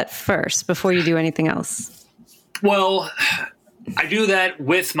do that first before you do anything else. Well, I do that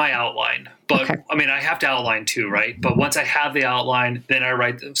with my outline, but Okay. I mean, I have to outline too, right? But once I have the outline, then I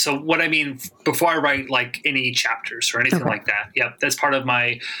write. So what I mean, before I write like any chapters or anything Okay. like that. Yep. That's part of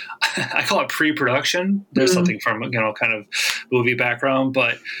my, I call it pre-production. There's Mm-hmm. something from, kind of movie background,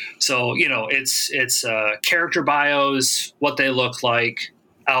 but so, it's character bios, what they look like,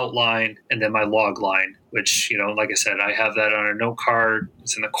 outline, and then my log line, which, like I said, I have that on a note card.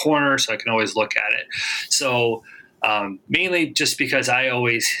 It's in the corner so I can always look at it. So, mainly just because I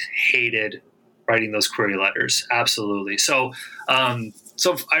always hated writing those query letters. Absolutely. So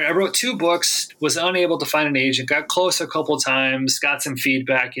I wrote 2 books, was unable to find an agent, got close a couple of times, got some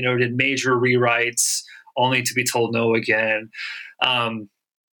feedback, did major rewrites only to be told no again.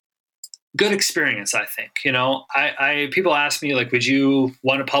 Good experience, I think. I people ask me like, would you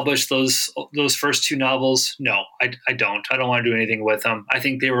want to publish those first 2 novels? No, I don't. I don't want to do anything with them. I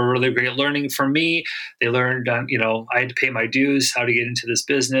think they were really great learning for me. They learned, I had to pay my dues, how to get into this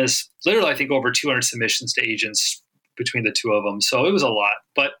business. Literally, I think over 200 submissions to agents between the 2 of them. So it was a lot,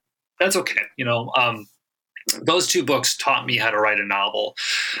 but that's okay. Those 2 books taught me how to write a novel,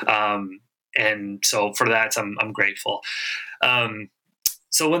 and so for that, I'm grateful.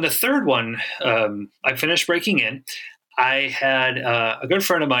 So when the 3rd one, I finished breaking in, I had a good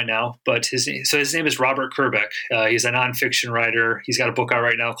friend of mine now, but his name is Robert Kerbeck. He's a nonfiction writer. He's got a book out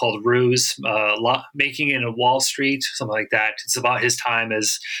right now called Ruse, Making It in Wall Street, something like that. It's about his time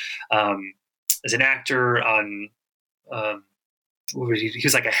as an actor on. He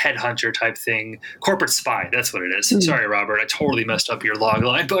was like a headhunter type thing, corporate spy. That's what it is. Sorry, Robert, I totally messed up your log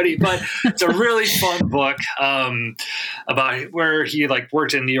line, buddy. But it's a really fun book about where he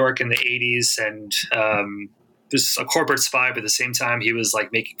worked in New York in the '80s and was a corporate spy, but at the same time he was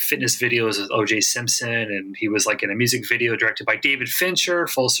making fitness videos with O.J. Simpson, and he was in a music video directed by David Fincher.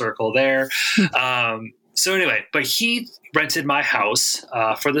 Full circle there. So anyway, but he rented my house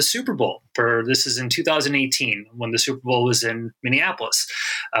for the Super Bowl. This is in 2018 when the Super Bowl was in Minneapolis,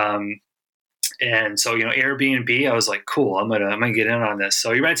 and so Airbnb. I was like, cool, I'm gonna get in on this.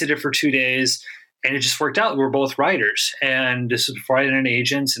 So he rented it for 2 days, and it just worked out. We were both writers, and this was before I had an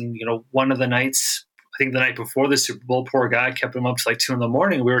agent. And one of the nights, I think the night before the Super Bowl, poor guy, kept him up to 2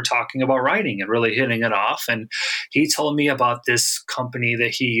 a.m. We were talking about writing and really hitting it off. And he told me about this company that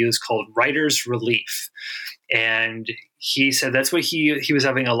he used called Writer's Relief. And he said that's what he was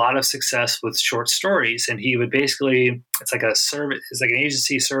having a lot of success with short stories. And he would basically, it's like a service, it's like an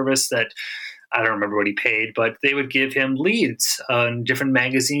agency service that I don't remember what he paid, but they would give him leads on different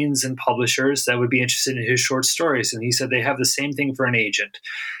magazines and publishers that would be interested in his short stories. And he said they have the same thing for an agent.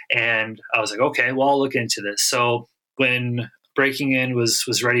 And I was like, okay, well, I'll look into this. So when Breaking In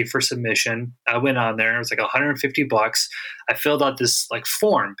was ready for submission, I went on there. It was $150. I filled out this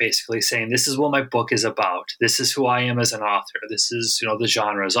form basically saying, this is what my book is about. This is who I am as an author. This is, the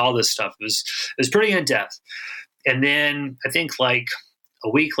genres, all this stuff. It was pretty in depth. And then I think a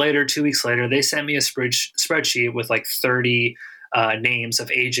week later, 2 weeks later, they sent me a spreadsheet with 30 names of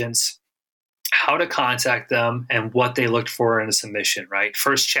agents, how to contact them, and what they looked for in a submission, right?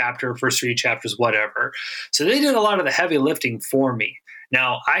 First chapter, first 3 chapters, whatever. So they did a lot of the heavy lifting for me.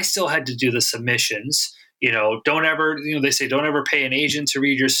 Now, I still had to do the submissions. Don't ever, they say don't ever pay an agent to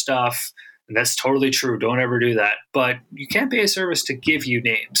read your stuff. And that's totally true. Don't ever do that. But you can't pay a service to give you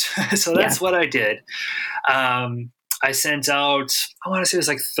names. So that's what I did. I sent out, I want to say it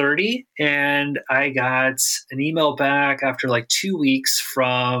was 30, and I got an email back after 2 weeks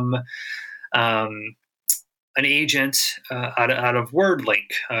from an agent out of WordLink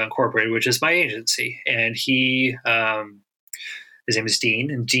Incorporated, which is my agency. And he, his name is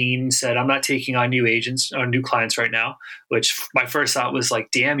Dean, and Dean said, I'm not taking on new agents or new clients right now, which my first thought was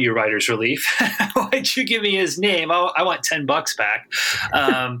damn you, Writer's Relief. Why'd you give me his name? I want $10 back.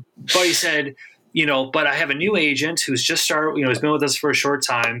 But he said, but I have a new agent who's just started, he's been with us for a short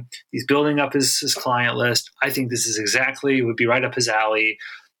time. He's building up his client list. I think this is would be right up his alley.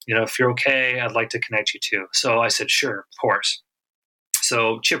 If you're okay, I'd like to connect you to. So I said, sure, of course.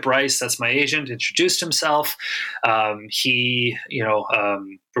 So Chip Rice, that's my agent, introduced himself. He,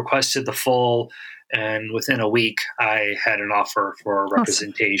 requested the full, and within a week, I had an offer for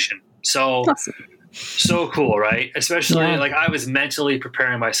representation. So. Awesome. So cool, right? Especially I was mentally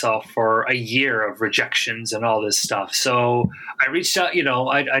preparing myself for a year of rejections and all this stuff. So I reached out,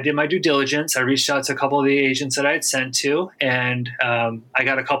 I did my due diligence. I reached out to a couple of the agents that I had sent to, and I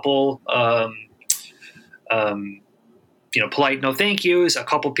got a couple, polite no thank yous. A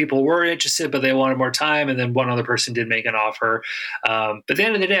couple people were interested, but they wanted more time. And then one other person did make an offer. But at the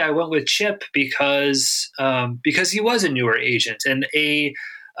end of the day, I went with Chip because he was a newer agent, and a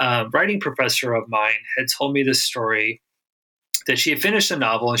writing professor of mine had told me this story that she had finished a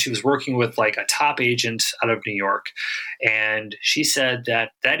novel and she was working with like a top agent out of New York. And she said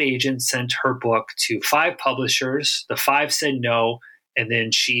that that agent sent her book to 5 publishers. The 5 said no. And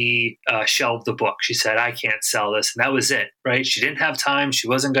then she shelved the book. She said, I can't sell this. And that was it, right? She didn't have time. She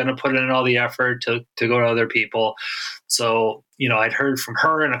wasn't going to put in all the effort to go to other people. So, I'd heard from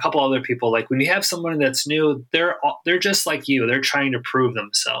her and a couple other people, like when you have someone that's new, they're just like you. They're trying to prove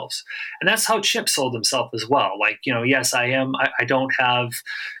themselves. And that's how Chip sold himself as well. Like, yes, I don't have,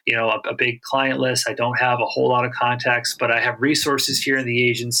 a big client list. I don't have a whole lot of contacts, but I have resources here in the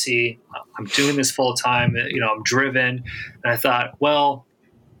agency. I'm doing this full time. I'm driven. And I thought, well,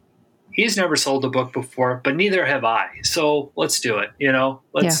 he's never sold a book before, but neither have I. So let's do it.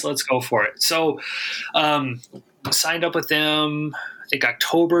 Let's go for it. So, signed up with them, I think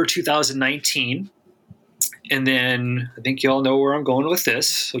October 2019. And then I think you all know where I'm going with this.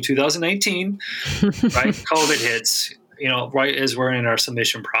 So 2019, right? COVID hits, right as we're in our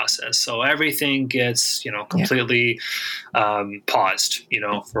submission process. So everything gets, completely paused,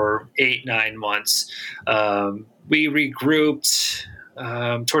 for 8-9 months. We regrouped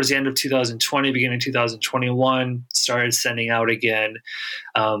towards the end of 2020, beginning of 2021, started sending out again.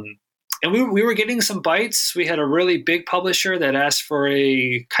 And we were getting some bites. We had a really big publisher that asked for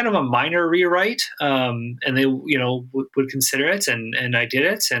a kind of a minor rewrite, and they, would consider it, and I did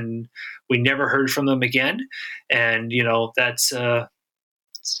it, and we never heard from them again. And that's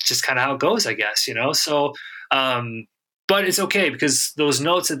just kind of how it goes, I guess. So, but it's okay because those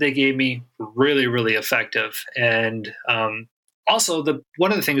notes that they gave me were really, really effective. And also,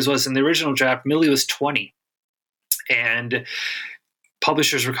 one of the things was in the original draft, Millie was 20, and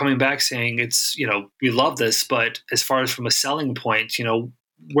publishers were coming back saying it's, we love this, but as far as from a selling point,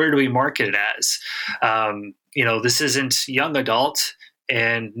 where do we market it as? This isn't young adult,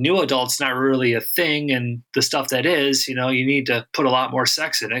 and new adult's not really a thing. And the stuff that is, you need to put a lot more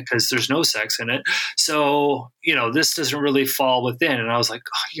sex in it because there's no sex in it. So, this doesn't really fall within. And I was like,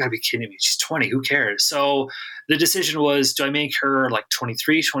 oh, you gotta be kidding me. She's 20. Who cares? So the decision was, do I make her like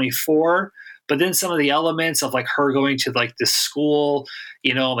 23, 24? But then some of the elements of like her going to like this school,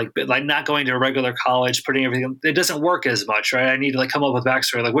 like not going to a regular college, putting everything, it doesn't work as much, right? I need to like come up with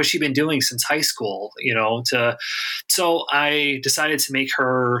backstory, like what's she been doing since high school, so I decided to make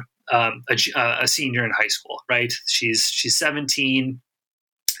her a senior in high school, right? She's 17.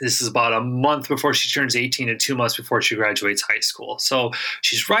 This is about a month before she turns 18 and 2 months before she graduates high school. So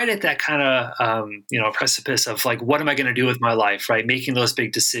she's right at that kind of, precipice of like, what am I going to do with my life, right? Making those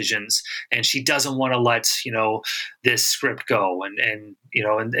big decisions. And she doesn't want to let, this script go. And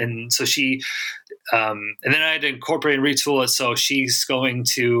so she, and then I had to incorporate and retool it. So she's going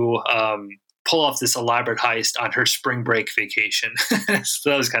to, pull off this elaborate heist on her spring break vacation. So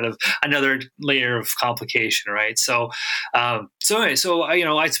that was kind of another layer of complication, right? So anyway,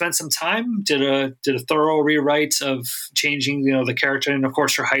 I spent some time, did a thorough rewrite of changing, the character, and of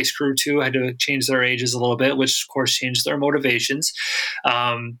course her heist crew too had to change their ages a little bit, which of course changed their motivations.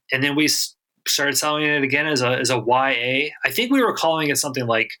 And then we started selling it again as a YA. I think we were calling it something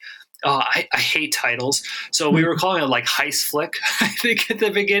like, I hate titles. So we were calling it like Heist Flick, I think, at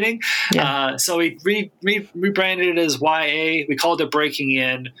the beginning. Yeah. So we rebranded it as YA. We called it Breaking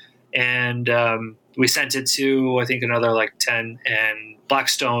In. And we sent it to, I think, another like 10. And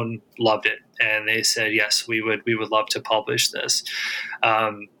Blackstone loved it. And they said, yes, we would love to publish this.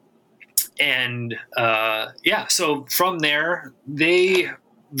 So from there, they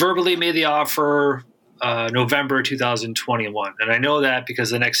verbally made the offer November 2021. And I know that because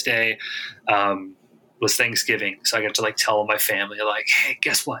the next day was Thanksgiving. So I got to like tell my family, like, hey,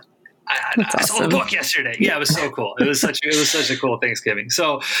 guess what? I sold a book yesterday. Yeah, it was so cool. It was such a cool Thanksgiving.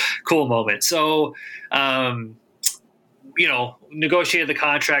 So cool moment. So, negotiated the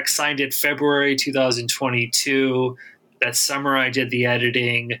contract, signed it February 2022. That summer I did the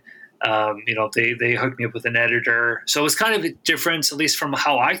editing. They hooked me up with an editor. So it was kind of different, at least from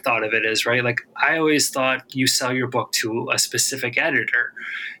how I thought of it is, right? Like I always thought you sell your book to a specific editor,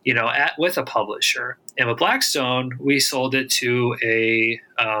 with a publisher. And with Blackstone, we sold it to a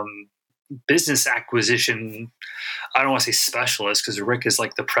business acquisition. I don't want to say specialist because Rick is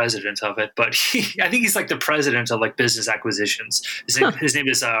like the president of it, but I think he's like the president of like business acquisitions. His name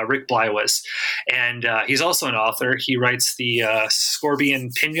is Rick Blywis, and he's also an author. He writes the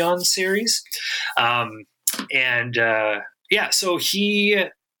Scorpion Pinion series, so he.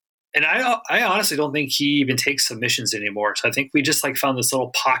 And I honestly don't think he even takes submissions anymore. So I think we just like found this little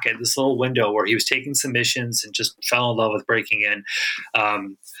pocket, this little window where he was taking submissions and just fell in love with Breaking In.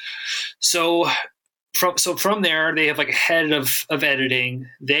 So from there, they have like a head of editing.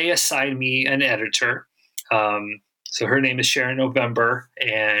 They assign me an editor. So her name is Sharon November.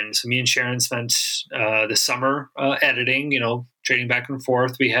 And so me and Sharon spent the summer editing, trading back and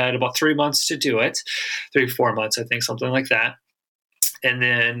forth. We had about 3 months to do it, 4 months, I think, something like that. And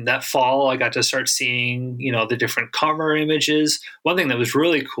then that fall, I got to start seeing, the different cover images. One thing that was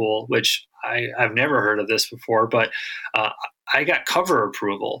really cool, which I've never heard of this before, but I got cover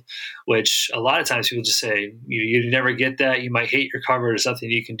approval, which a lot of times people just say, you never get that. You might hate your cover. There's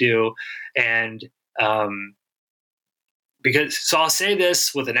nothing you can do. And so I'll say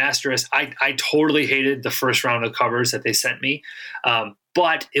this with an asterisk. I totally hated the first round of covers that they sent me.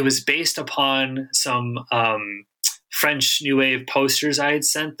 But it was based upon some French New Wave posters I had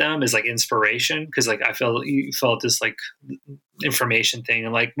sent them as like inspiration. Cause like you felt this like information thing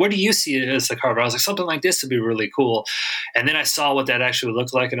and like, what do you see as the cover? I was like, something like this would be really cool. And then I saw what that actually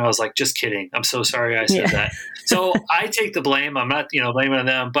looked like. And I was like, just kidding. I'm so sorry I said that. So I take the blame. I'm not, blaming on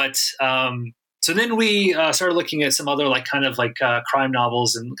them, but, so then we started looking at some other crime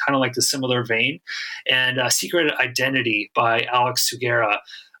novels and kind of like the similar vein, and Secret Identity by Alex Sugiura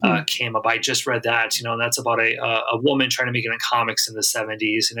came up. I just read that, and that's about a woman trying to make it in comics in the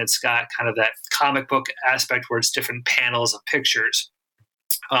 70s, and it's got kind of that comic book aspect where it's different panels of pictures.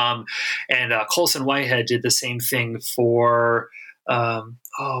 And Colson Whitehead did the same thing for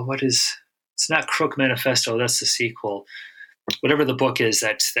it's not Crook Manifesto, that's the sequel. Whatever the book is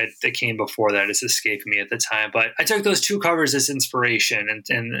that came before that is escaping me at the time. But I took those two covers as inspiration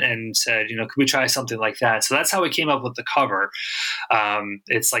and said, could we try something like that? So that's how we came up with the cover.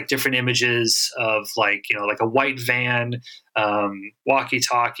 It's like different images of like a white van,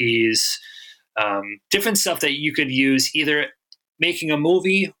 walkie-talkies, different stuff that you could use either making a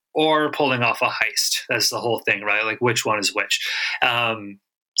movie or pulling off a heist. That's the whole thing, right? Like which one is which.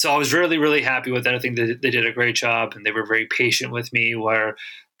 So I was really, really happy with that. I think they did a great job, and they were very patient with me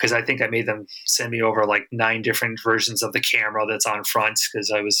because I think I made them send me over like 9 different versions of the camera that's on front because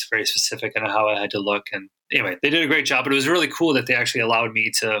I was very specific on how I had to look. And anyway, they did a great job, but it was really cool that they actually allowed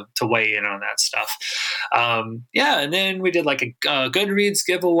me to weigh in on that stuff. And then we did like a Goodreads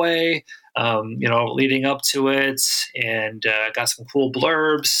giveaway, leading up to it, and got some cool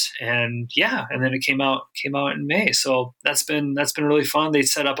blurbs, and then it came out in May. So that's been really fun. They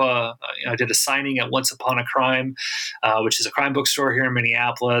set up I did a signing at Once Upon a Crime, which is a crime bookstore here in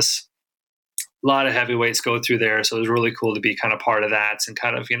Minneapolis. A lot of heavyweights go through there, so it was really cool to be kind of part of that and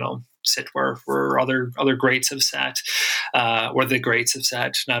kind of sit where other greats have sat, where the greats have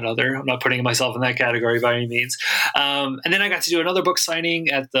sat, not other. I'm not putting myself in that category by any means. And then I got to do another book signing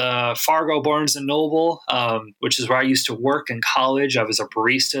at the Fargo Barnes and Noble, which is where I used to work in college. I was a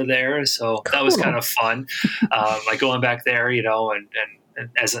barista there, so cool. That was kind of fun, like going back there, and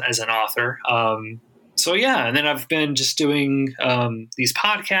as an author. And then I've been just doing these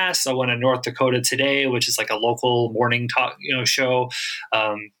podcasts. I went to North Dakota Today, which is like a local morning talk, show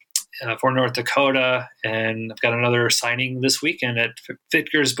for North Dakota, and I've got another signing this weekend at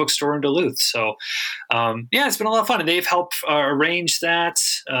Fitger's bookstore in Duluth. So, it's been a lot of fun, and they've helped arrange that.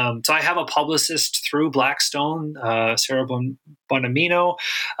 So I have a publicist through Blackstone, Sarah Bonamino.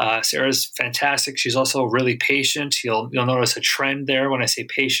 Sarah's fantastic. She's also really patient. You'll notice a trend there when I say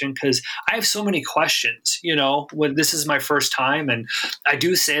patient, because I have so many questions, when this is my first time, and I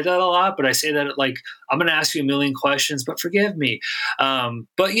do say that a lot, but I say that like, I'm going to ask you a million questions, but forgive me.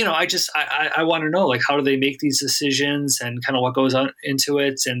 But I want to know, like, how do they make these decisions and kind of what goes on into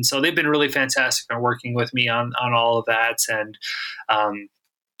it. And so they've been really fantastic in working with me on all of that. And,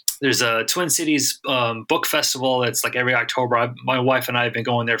 there's a Twin Cities book festival that's like every October. My wife and I have been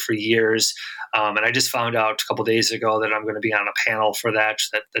going there for years. And I just found out a couple of days ago that I'm going to be on a panel for that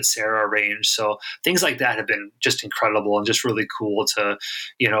Sarah arranged. So things like that have been just incredible and just really cool to,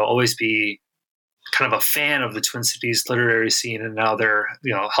 always be kind of a fan of the Twin Cities literary scene. And now they're,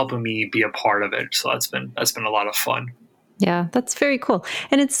 helping me be a part of it. So that's been a lot of fun. Yeah, that's very cool.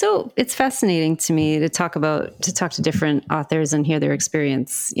 And it's fascinating to me to talk to different authors and hear their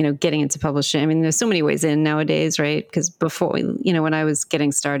experience, getting into publishing. I mean, there's so many ways in nowadays, right? Because before, when I was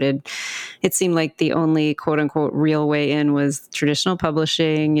getting started, it seemed like the only quote unquote real way in was traditional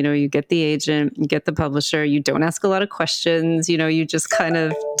publishing. You get the agent, you get the publisher, you don't ask a lot of questions, you just kind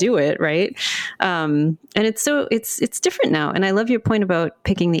of do it, right? And it's different now. And I love your point about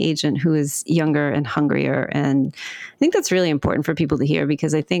picking the agent who is younger and hungrier. And I think that's really important for people to hear,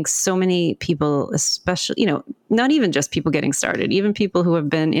 because I think so many people, especially, not even just people getting started, even people who have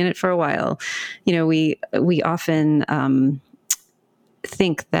been in it for a while, we often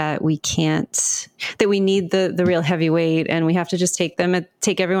think that we can't, that we need the real heavyweight, and we have to just take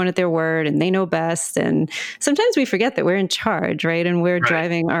everyone at their word, and they know best. And sometimes we forget that we're in charge, right? And we're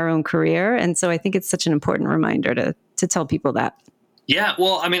driving our own career. And so I think it's such an important reminder to tell people that. Yeah.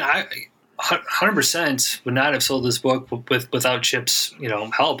 Well, I mean, I 100% would not have sold this book without Chip's,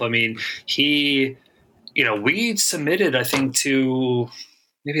 help. I mean, we submitted, I think, to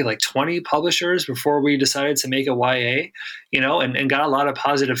maybe like 20 publishers before we decided to make a YA, and got a lot of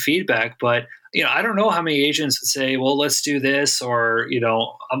positive feedback. But, I don't know how many agents would say, well, let's do this, or,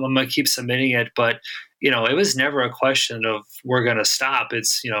 I'm going to keep submitting it. But, it was never a question of we're going to stop.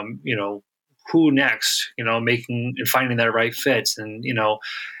 It's, who next, making and finding that right fit. And,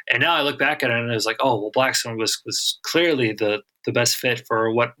 and now I look back at it and it was like, oh, well, Blackstone was clearly the best fit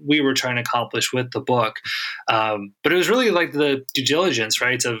for what we were trying to accomplish with the book. But it was really like the due diligence,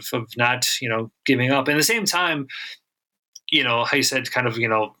 right, of not, giving up. And at the same time, how you said, kind of,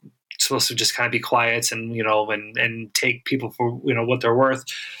 supposed to just kind of be quiet and, and take people for, what they're worth.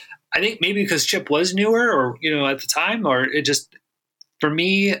 I think maybe because Chip was newer, or, at the time, or it just, for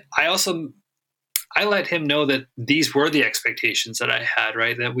me, I let him know that these were the expectations that I had,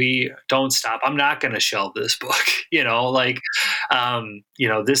 right? That we don't stop. I'm not going to shelve this book,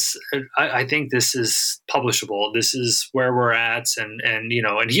 this, I think this is publishable. This is where we're at. And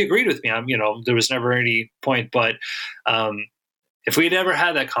he agreed with me. There was never any point, but, if we had ever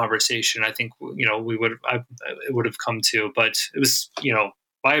had that conversation, I think, it would have come to, but it was,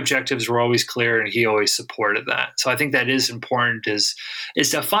 my objectives were always clear, and he always supported that. So I think that is important, is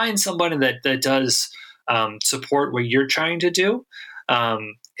to find somebody that does support what you're trying to do.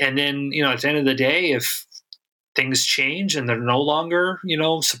 And then, at the end of the day, if things change and they're no longer,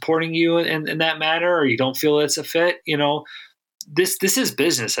 supporting you in that manner, or you don't feel it's a fit, this is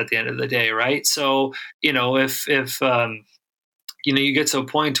business at the end of the day, right? So, if you get to a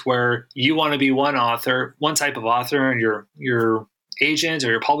point where you want to be one type of author, and your agent or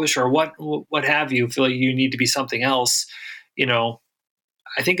your publisher or what have you feel like you need to be something else,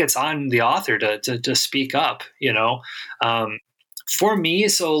 I think it's on the author to speak up, for me.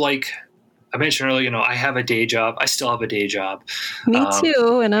 So like I mentioned earlier, I have a day job. I still have a day job. Me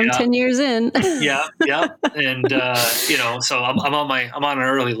too. And I'm 10 years in. Yeah. And, so I'm on an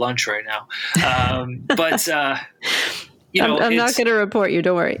early lunch right now. But, I'm not going to report you.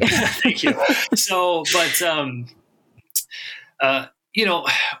 Don't worry. Thank you. So, but,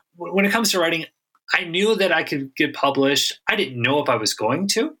 when it comes to writing, I knew that I could get published. I didn't know if I was going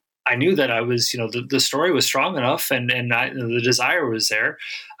to. I knew that I was, the story was strong enough, and the desire was there.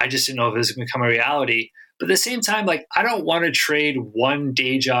 I just didn't know if it was going to become a reality. But at the same time, like, I don't want to trade one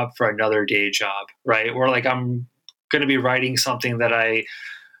day job for another day job, right? Or like I'm going to be writing something that I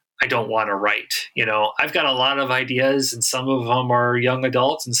don't want to write. I've got a lot of ideas, and some of them are young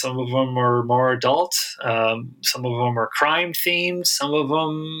adults, and some of them are more adult. Some of them are crime themed. Some of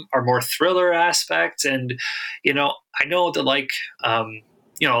them are more thriller aspect. And, I know that like, a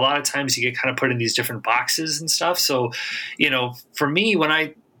lot of times you get kind of put in these different boxes and stuff. So, for me, when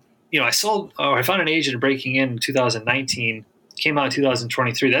I found an agent breaking in 2019, came out in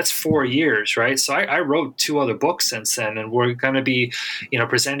 2023. That's 4 years, right? So I wrote 2 other books since then, and we're going to be,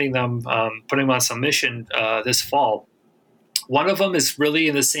 presenting them, putting them on submission this fall. One of them is really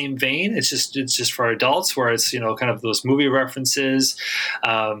in the same vein. It's just for adults, where it's kind of those movie references.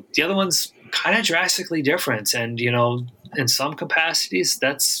 The other one's kind of drastically different, and in some capacities,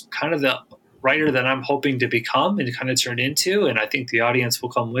 that's kind of the writer that I'm hoping to become and kind of turn into, and I think the audience will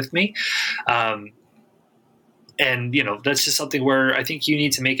come with me. And that's just something where I think you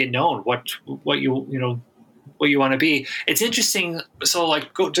need to make it known what you want to be. It's interesting. So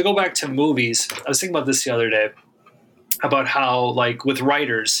like to go back to movies, I was thinking about this the other day about how like with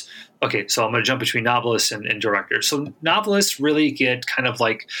writers. Okay, so I'm going to jump between novelists and directors. So novelists really get kind of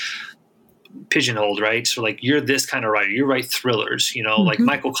like pigeonholed, right? So like you're this kind of writer. You write thrillers, like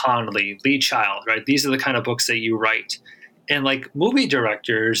Michael Connelly, Lee Child, right? These are the kind of books that you write. And like movie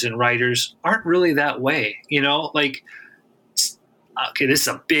directors and writers aren't really that way, like, okay, this is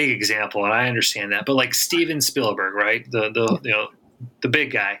a big example and I understand that, but like Steven Spielberg, right? The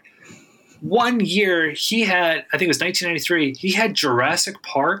big guy. One year he had, I think it was 1993, he had Jurassic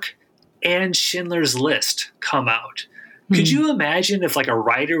Park and Schindler's List come out. Could you imagine if like a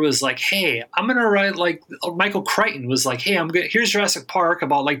writer was like, hey, I'm going to write, like Michael Crichton was like, hey, here's Jurassic Park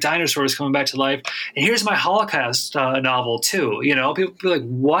about like dinosaurs coming back to life. And here's my Holocaust novel too. People be like,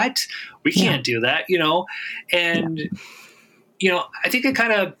 what? We can't do that, And, I think it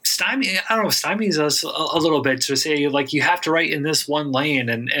kind of stymies us a little bit to say like you have to write in this one lane,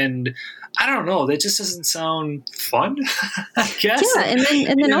 and I don't know, that just doesn't sound fun. I guess. Yeah,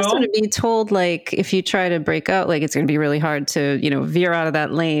 and then also to be told like if you try to break out, like it's going to be really hard to veer out of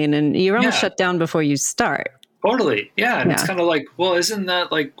that lane, and you're almost shut down before you start. Totally. Yeah. And it's kind of like, well, isn't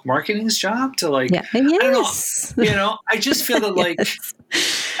that like marketing's job to like, I don't know, I just feel that like,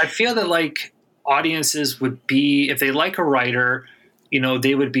 I feel that like audiences would be, if they like a writer,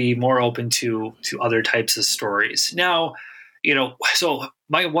 they would be more open to other types of stories. Now, so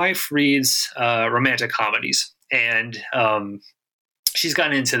my wife reads romantic comedies, and she's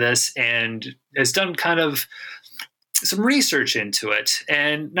gotten into this and has done kind of some research into it,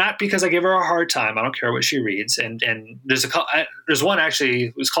 and not because I give her a hard time. I don't care what she reads. And there's one actually,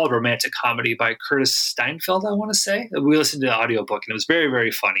 it was called Romantic Comedy by Curtis Steinfeld, I want to say. We listened to the audiobook and it was very, very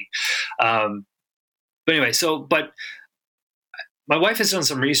funny. But anyway, but my wife has done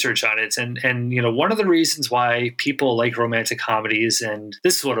some research on it, and one of the reasons why people like romantic comedies, and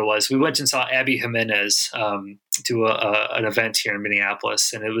this is what it was. We went and saw Abby Jimenez do an event here in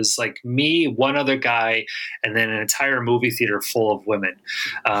Minneapolis, and it was like me, one other guy, and then an entire movie theater full of women.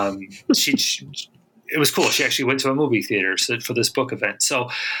 It was cool. She actually went to a movie theater for this book event. So,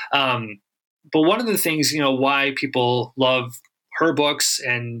 but one of the things, why people love her books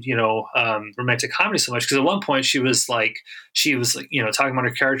and romantic comedy so much, because at one point she was like talking about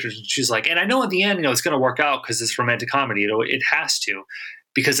her characters, and she's like, and I know at the end it's going to work out because it's romantic comedy, it has to,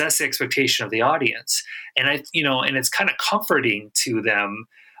 because that's the expectation of the audience. And and it's kind of comforting to them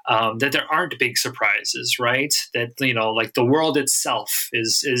that there aren't big surprises, right? That like the world itself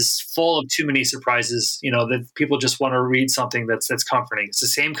is full of too many surprises, that people just want to read something that's comforting. It's the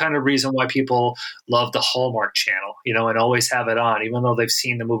same kind of reason why people love the Hallmark Channel, and always have it on, even though they've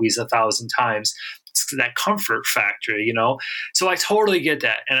seen the movies 1,000 times. It's that comfort factor, So I totally get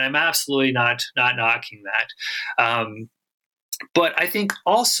that, and I'm absolutely not knocking that. But I think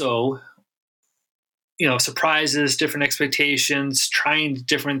also, surprises, different expectations, trying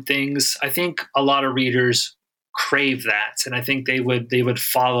different things. I think a lot of readers crave that, and I think they would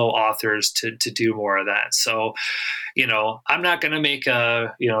follow authors to do more of that. So, I'm not going to make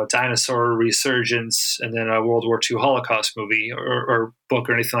a dinosaur resurgence and then a World War II Holocaust movie or book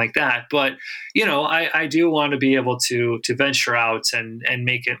or anything like that. But I do want to be able to venture out and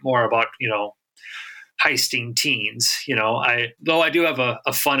make it more about heisting teens. Though I do have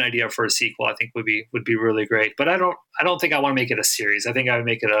a fun idea for a sequel, I think would be really great. But I don't think I want to make it a series. I think I would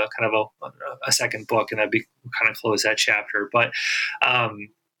make it a kind of a second book, and that'd be kind of close that chapter. But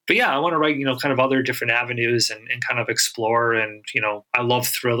yeah, I want to write kind of other different avenues and kind of explore. And I love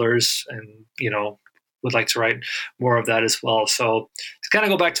thrillers, and would like to write more of that as well. So to kind of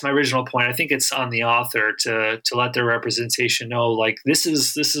go back to my original point, I think it's on the author to let their representation know, like, this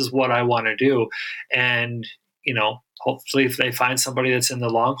is what I want to do. And, hopefully if they find somebody that's in the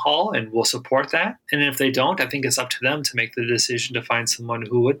long haul and will support that. And if they don't, I think it's up to them to make the decision to find someone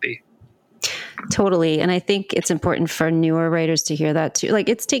who would be. Totally. And I think it's important for newer writers to hear that too. Like,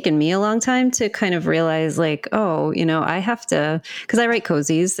 it's taken me a long time to kind of realize like, oh, I have to, because I write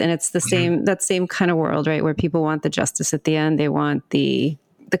cozies, and it's the same, that same kind of world, right? Where people want the justice at the end. They want the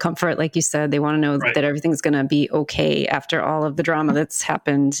comfort, like you said. They want to know that everything's going to be okay after all of the drama that's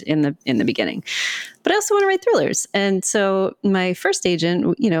happened in the beginning. But I also want to write thrillers. And so my first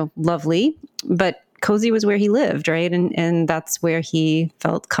agent, lovely, but cozy was where he lived, right? And that's where he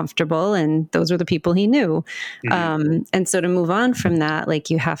felt comfortable, and those were the people he knew. And so to move on from that, like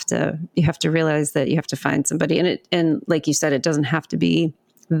you have to realize that you have to find somebody, and like you said, it doesn't have to be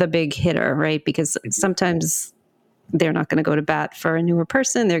the big hitter, right? Because sometimes they're not going to go to bat for a newer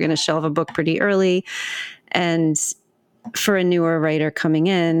person. They're going to shelve a book pretty early. And for a newer writer coming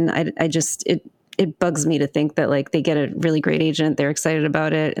in, it bugs me to think that like they get a really great agent, they're excited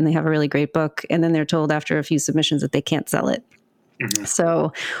about it, and they have a really great book, and then they're told after a few submissions that they can't sell it.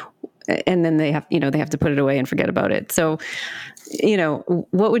 So, and then they have to put it away and forget about it. So,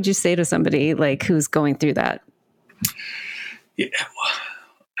 what would you say to somebody like who's going through that? Yeah,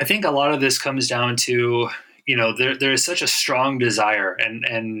 I think a lot of this comes down to, there is such a strong desire,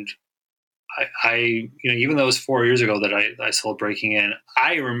 and I even though it was 4 years ago that I sold Breaking In,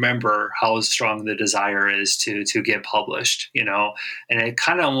 I remember how strong the desire is to get published, and it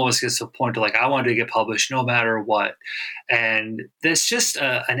kind of almost gets to a point of like, I wanted to get published no matter what. And there's just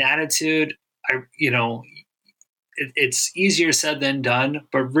an attitude, it's easier said than done,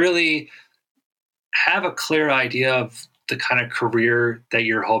 but really have a clear idea of the kind of career that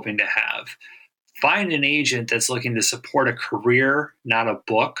you're hoping to have. Find an agent that's looking to support a career, not a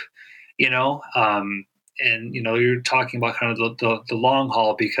book. and you're talking about kind of the long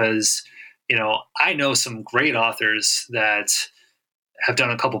haul, because I know some great authors that have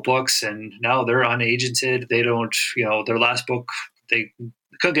done a couple books and now they're unagented. They don't, their last book, they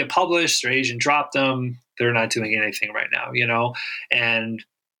couldn't get published, their agent dropped them, they're not doing anything right now, and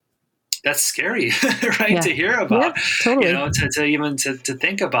that's scary, right? Yeah. To hear about, Yeah, totally. to even to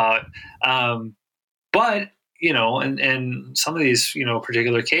think about. But, and some of these,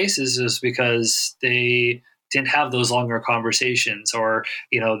 particular cases is because they didn't have those longer conversations, or,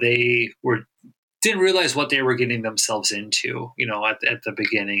 they didn't realize what they were getting themselves into, at the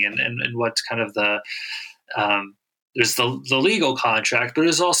beginning, and what's kind of um, there's the legal contract, but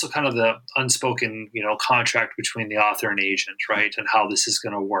there's also kind of the unspoken, contract between the author and agent, right? And how this is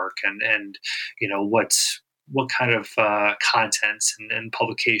going to work, and what kind of contents and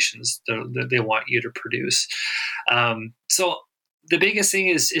publications that they want you to produce. So the biggest thing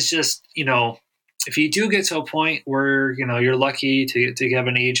is just, if you do get to a point where, you're lucky to have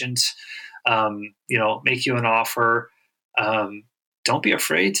an agent, make you an offer, don't be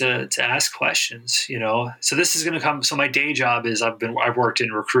afraid to ask questions, So this is going to come. So my day job is I've worked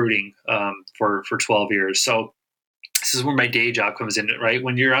in recruiting for 12 years. So this is where my day job comes in, right?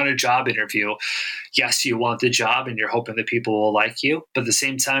 When you're on a job interview, yes, you want the job and you're hoping that people will like you, but at the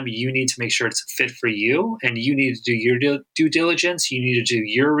same time, you need to make sure it's a fit for you, and you need to do your due diligence. You need to do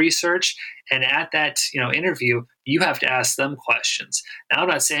your research. And at that, interview, you have to ask them questions. Now, I'm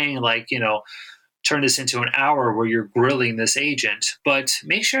not saying turn this into an hour where you're grilling this agent, but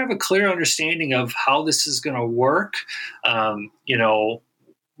make sure you have a clear understanding of how this is going to work.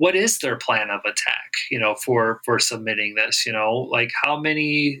 What is their plan of attack, for submitting this, like how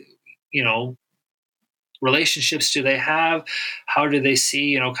many, relationships do they have? How do they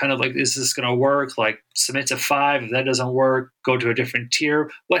see, kind of like, is this going to work? Like submit to 5. If that doesn't work, go to a different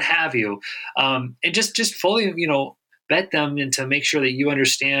tier, what have you. And just fully, vet them, and to make sure that you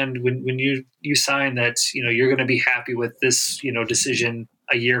understand when you sign that, you're going to be happy with this, decision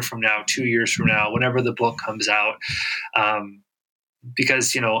a year from now, 2 years from now, whenever the book comes out.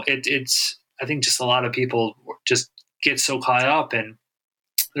 Because, it's, I think just a lot of people just get so caught up, and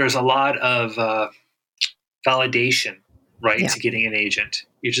there's a lot of validation, right? Yeah. To getting an agent.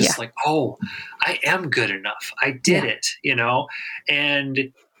 You're just like, oh, I am good enough. I did it,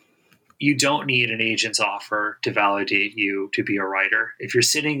 and you don't need an agent's offer to validate you to be a writer. If you're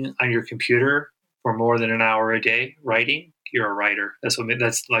sitting on your computer for more than an hour a day writing, you're a writer. That's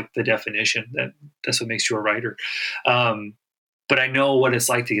like the definition. That's what makes you a writer. But I know what it's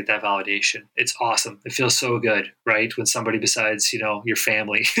like to get that validation. It's awesome. It feels so good, right? When somebody besides, your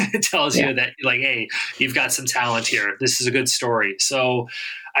family tells you that, like, hey, you've got some talent here. This is a good story. So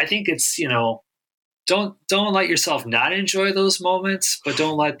I think it's, don't let yourself not enjoy those moments, but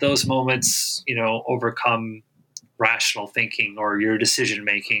don't let those moments, overcome rational thinking or your decision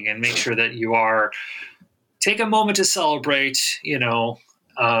making, and make sure that you take a moment to celebrate,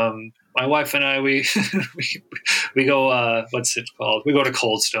 my wife and I, we go, what's it called? We go to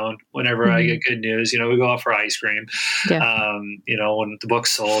Cold Stone whenever I get good news. We go out for ice cream. Yeah. When the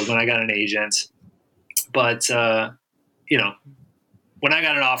book's sold, when I got an agent. But when I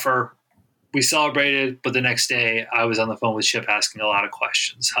got an offer, we celebrated. But the next day, I was on the phone with Chip asking a lot of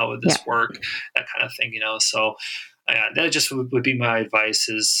questions. How would this work? That kind of thing. So that just would be my advice: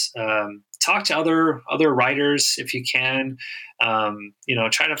 is talk to other writers if you can.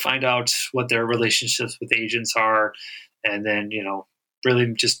 Try to find out what their relationships with agents are, and then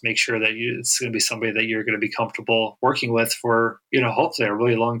really just make sure that it's going to be somebody that you're going to be comfortable working with for hopefully a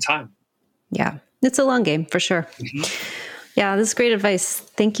really long time. Yeah, it's a long game for sure. Mm-hmm. Yeah, this is great advice.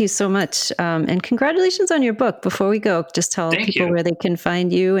 Thank you so much, and congratulations on your book. Before we go, just tell people where they can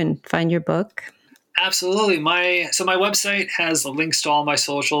find you and find your book. Absolutely. My website has links to all my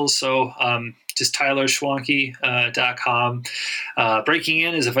socials. So just tylerschwanke.com. Breaking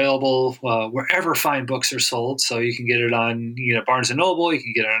In is available wherever fine books are sold. So you can get it on Barnes & Noble. You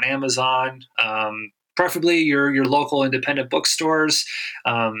can get it on Amazon. Preferably your local independent bookstores.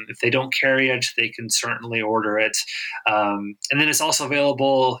 If they don't carry it, they can certainly order it. And then it's also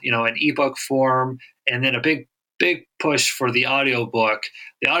available, in ebook form, and then a big push for the audiobook.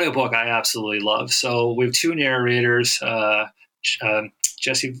 The audiobook I absolutely love. So we have 2 narrators,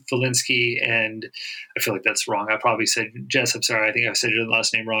 Jesse Valinsky, and I feel like that's wrong. I probably said Jess. I'm sorry. I think I said your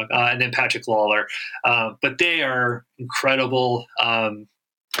last name wrong. And then Patrick Lawler. But they are incredible.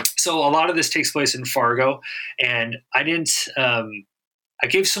 So a lot of this takes place in Fargo, and I didn't. I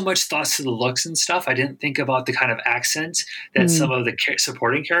gave so much thoughts to the looks and stuff. I didn't think about the kind of accent that some of the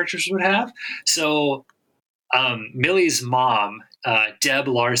supporting characters would have. So Millie's mom, Deb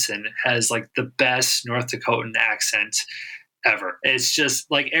Larson, has like the best North Dakotan accent ever. It's just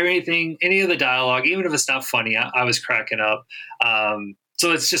like everything, any of the dialogue, even if it's not funny, I was cracking up.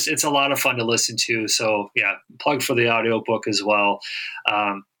 So it's a lot of fun to listen to. So yeah, plug for the audiobook as well.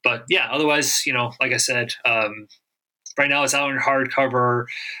 But yeah, otherwise, like I said, right now it's out in hardcover,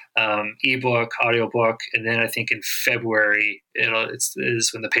 ebook, audiobook, and then I think in February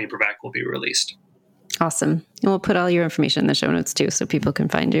is when the paperback will be released. Awesome. And we'll put all your information in the show notes too, so people can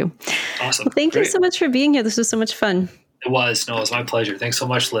find you. Awesome. Well, thank you so much for being here. This was so much fun. It was my pleasure. Thanks so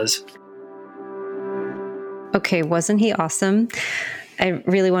much, Liz. Okay. Wasn't he awesome? I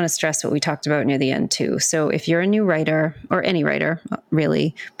really want to stress what we talked about near the end too. So if you're a new writer, or any writer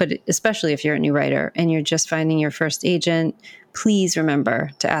really, but especially if you're a new writer and you're just finding your first agent, please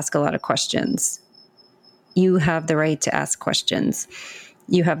remember to ask a lot of questions. You have the right to ask questions.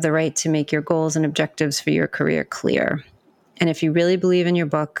 You have the right to make your goals and objectives for your career clear. And if you really believe in your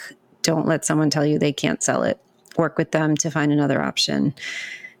book, don't let someone tell you they can't sell it. Work with them to find another option,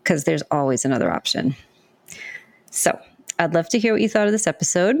 because there's always another option. So I'd love to hear what you thought of this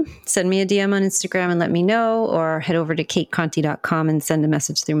episode. Send me a DM on Instagram and let me know, or head over to kateconti.com and send a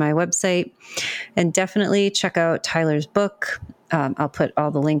message through my website. And definitely check out Tyler's book. I'll put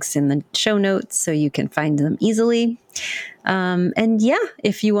all the links in the show notes so you can find them easily. And yeah,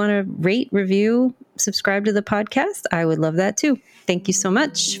 if you want to rate, review, subscribe to the podcast, I would love that too. Thank you so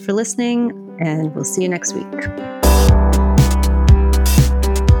much for listening, and we'll see you next week.